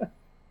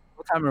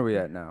 What time are we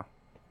at now?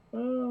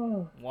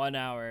 1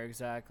 hour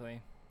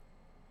exactly.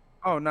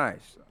 Oh,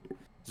 nice.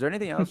 Is there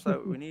anything else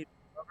that we need to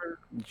cover?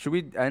 Should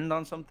we end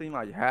on something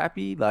like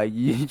happy? Like,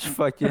 you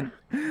fucking...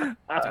 do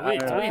we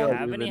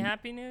have any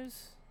happy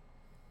news?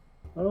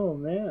 Oh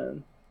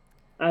man,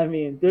 I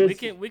mean,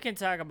 we can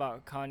talk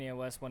about Kanye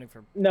West wanting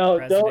for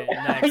president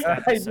next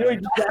episode. I knew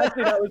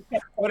exactly that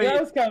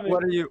was coming.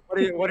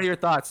 What are your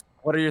thoughts?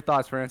 What are your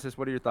thoughts, Francis?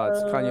 What are your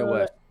thoughts, Kanye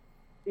West?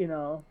 You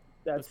know,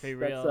 that's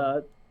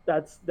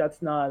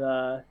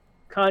not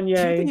Kanye.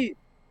 Do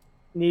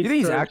you think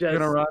he's actually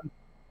gonna run?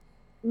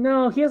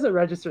 No, he hasn't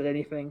registered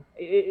anything.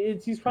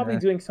 He's probably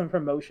doing some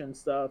promotion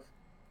stuff.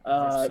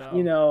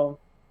 You know,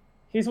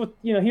 he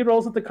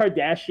rolls with the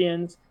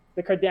Kardashians.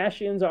 The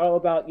Kardashians are all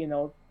about, you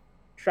know,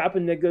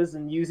 trapping niggas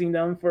and using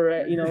them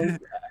for, you know,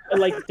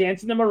 like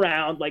dancing them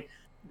around. Like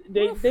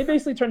they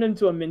basically turned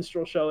into a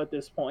minstrel show at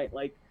this point.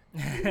 Like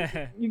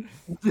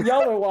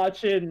y'all are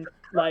watching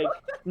like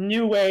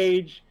new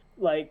age.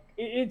 Like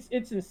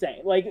it's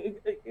insane.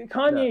 Like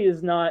Kanye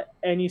is not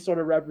any sort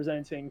of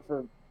representing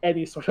for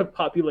any sort of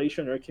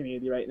population or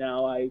community right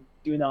now. I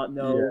do not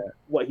know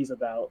what he's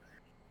about.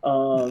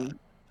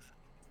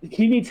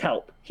 He needs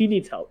help.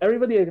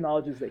 Everybody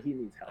acknowledges that he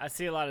needs help. I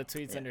see a lot of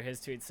tweets under his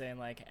tweets saying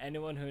like,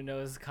 anyone who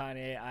knows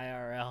Kanye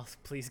IRL,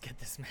 please get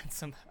this man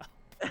some help.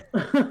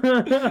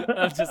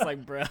 I'm just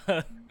like, bro.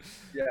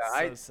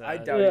 Yeah, so I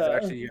doubt he's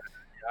actually.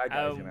 I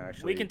doubt he's gonna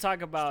actually. We can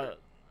talk about.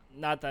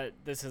 Not that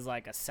this is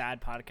like a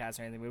sad podcast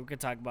or anything, but we could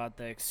talk about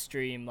the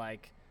extreme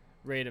like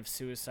rate of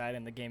suicide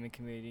in the gaming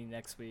community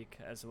next week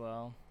as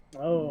well.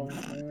 Oh,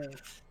 man.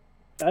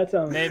 That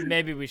sounds.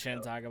 Maybe we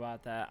shouldn't talk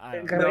about that. I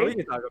don't know. No, we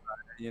can talk about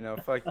it. You know,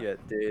 fuck it,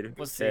 dude.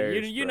 We'll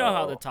see. You know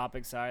how the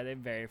topics are; they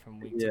vary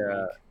from week to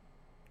week.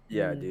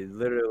 Yeah, dude.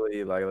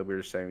 Literally, like we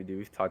were saying,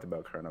 we've talked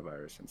about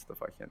coronavirus since the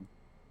fucking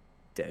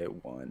day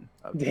one.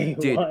 Day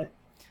one.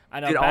 I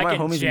know, back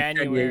in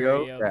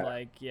January of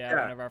like,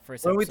 one of our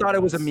first when we thought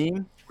it was a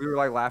meme, we were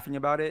like laughing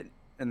about it,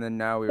 and then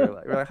now we're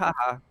like,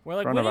 haha. We're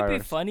like, wouldn't it be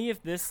funny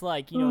if this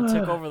like, you know,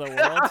 took over the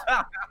world?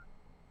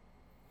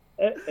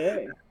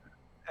 Hey.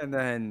 And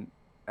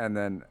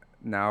then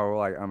now we're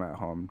like, I'm at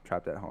home,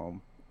 trapped at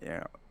home, you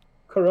know.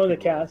 Corona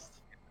cast.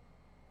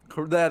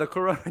 The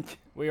Corona.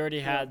 We already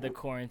had the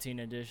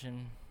quarantine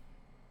edition.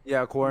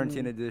 Yeah,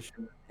 quarantine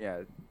edition. Yeah,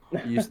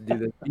 we used to do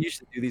this. We used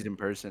to do these in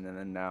person, and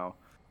then now.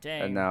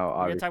 Dang. And now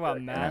we're gonna talk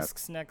about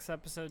masks next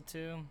episode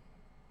too.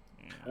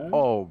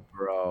 Oh,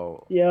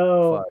 bro.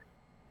 Yo. Fuck.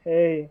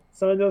 Hey,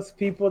 some of those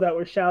people that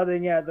were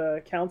shouting at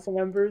the council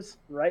members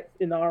right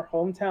in our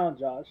hometown,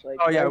 Josh. Like,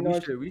 oh yeah,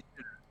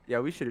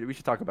 we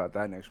should talk about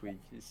that next week.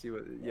 You see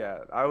what? Yeah,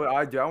 I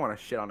want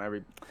to shit on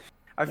every.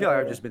 I feel like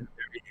I've just been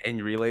very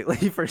angry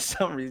lately for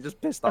some reason,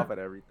 just pissed off at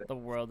everything. The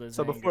world is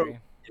angry.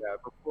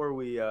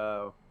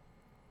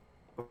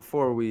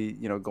 Before we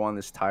go on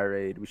this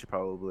tirade, we should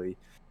probably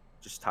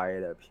just tie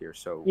it up here.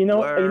 So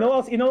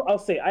I'll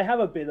say I have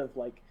a bit of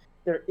like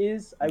I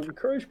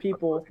encourage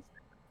people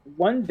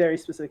one very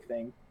specific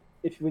thing.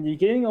 When you're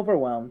getting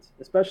overwhelmed,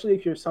 especially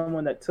if you're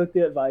someone that took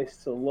the advice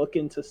to look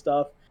into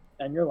stuff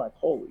and you're like,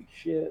 holy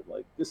shit,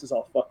 like this is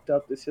all fucked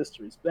up, this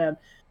history's bad.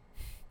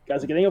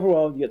 Guys are getting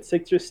overwhelmed, you get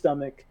sick to your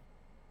stomach.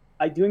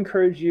 I do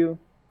encourage you,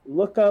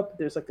 look up,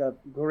 there's like a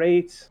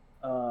great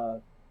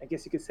I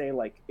guess you could say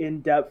like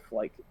in-depth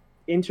like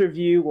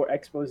interview or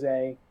expose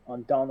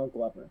on Donald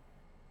Glover.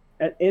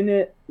 And in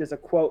it, there's a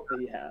quote that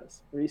he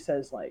has where he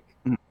says like,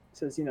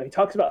 he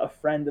talks about a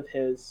friend of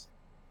his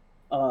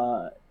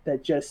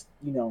that just,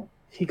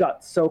 he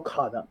got so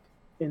caught up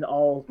in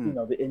all,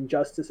 the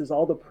injustices,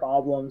 all the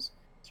problems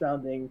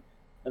surrounding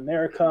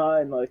America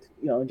and like,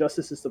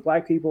 injustices to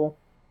Black people.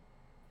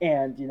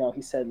 And,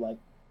 he said like,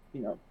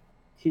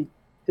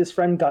 his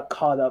friend got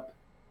caught up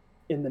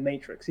in the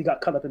matrix. He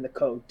got caught up in the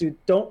code. Dude,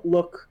 don't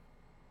look.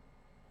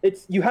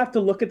 You have to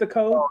look at the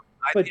code,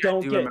 but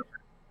don't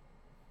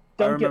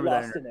get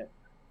lost in it.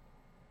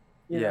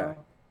 You know?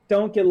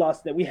 Don't get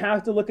lost in it. We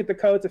have to look at the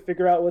code to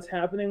figure out what's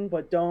happening,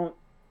 but don't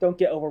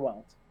get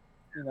overwhelmed.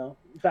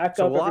 Back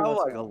up. We'll have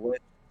like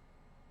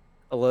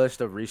a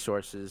list of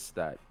resources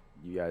that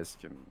you guys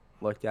can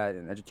look at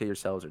and educate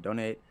yourselves or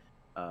donate.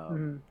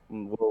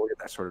 We'll get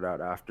that sorted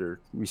out after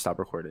we stop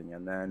recording,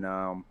 and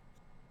then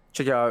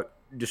check out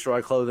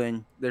Destroy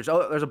Clothing. There's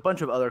a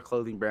bunch of other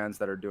clothing brands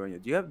that are doing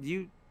it. Do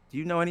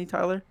you know any,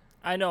 Tyler?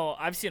 I know.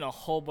 I've seen a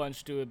whole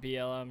bunch do a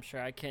BLM. I'm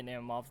sure I can't name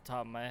them off the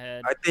top of my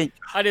head.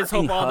 I just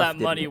hope all that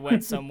money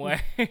went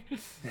somewhere.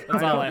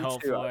 That's all I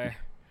hope for.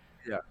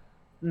 Yeah.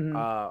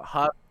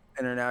 Huff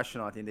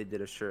International, I think they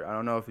did a shirt. I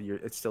don't know if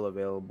it's still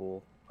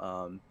available.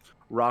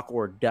 Rock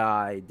or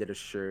Die did a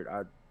shirt.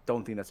 I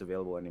don't think that's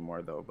available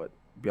anymore though, but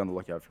be on the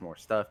lookout for more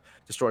stuff.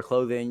 Destroy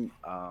Clothing,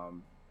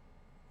 and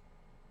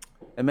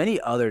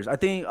many others. I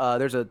think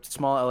there's a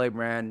small LA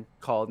brand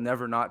called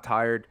Never Not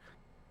Tired.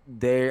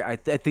 I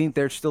think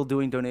they're still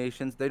doing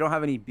donations. They don't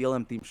have any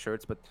BLM themed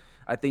shirts, but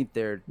I think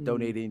they're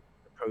donating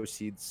the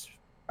proceeds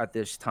at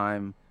this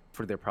time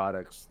for their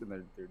products, and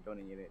they're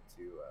donating it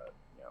to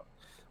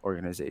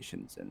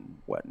organizations and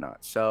whatnot.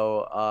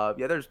 So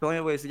there's plenty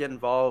of ways to get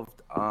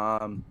involved.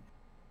 So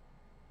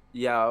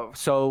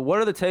what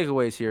are the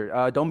takeaways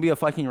here? Don't be a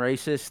fucking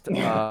racist.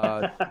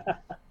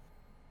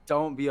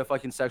 Don't be a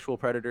fucking sexual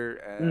predator,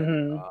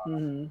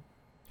 and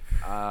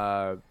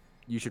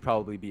you should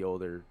probably be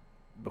older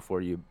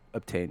before you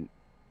obtain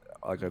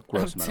like a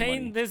gross amount of money.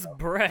 Obtain this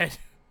bread.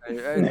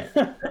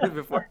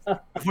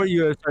 before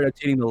you start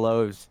obtaining the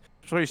loaves,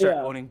 before you start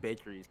owning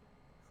bakeries.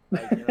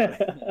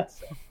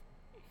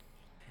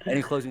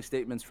 Any closing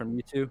statements from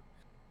you two?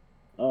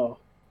 Oh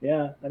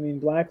yeah, I mean,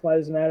 Black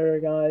Lives Matter,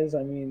 guys.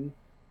 I mean,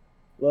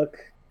 look,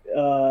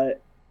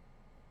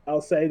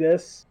 I'll say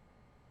this: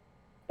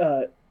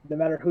 no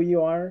matter who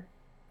you are,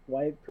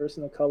 white,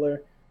 person of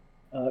color,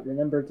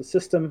 remember the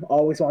system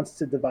always wants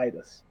to divide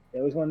us. They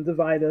always want to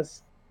divide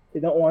us. They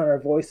don't want our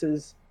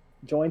voices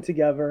joined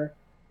together.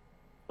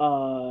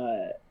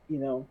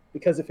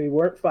 Because if we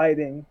weren't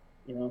fighting,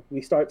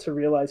 we start to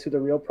realize who the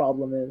real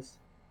problem is.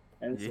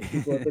 And it's the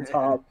people at the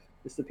top.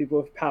 It's the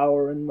people with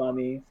power and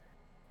money.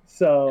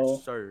 So,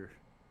 yes, sir.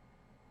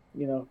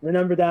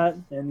 Remember that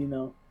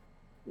and,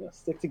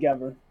 stick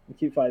together and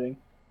keep fighting.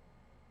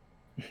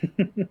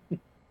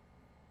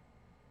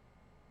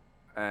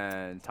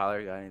 And Tyler,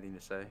 you got anything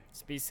to say?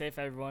 Just be safe,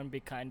 everyone. Be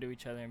kind to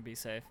each other and be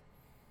safe.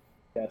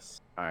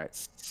 Yes. All right,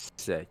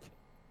 sick.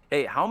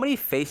 Hey, how many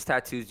face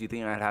tattoos do you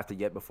think I'd have to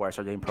get before I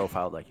start getting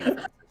profiled like you?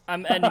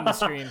 I'm ending the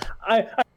stream.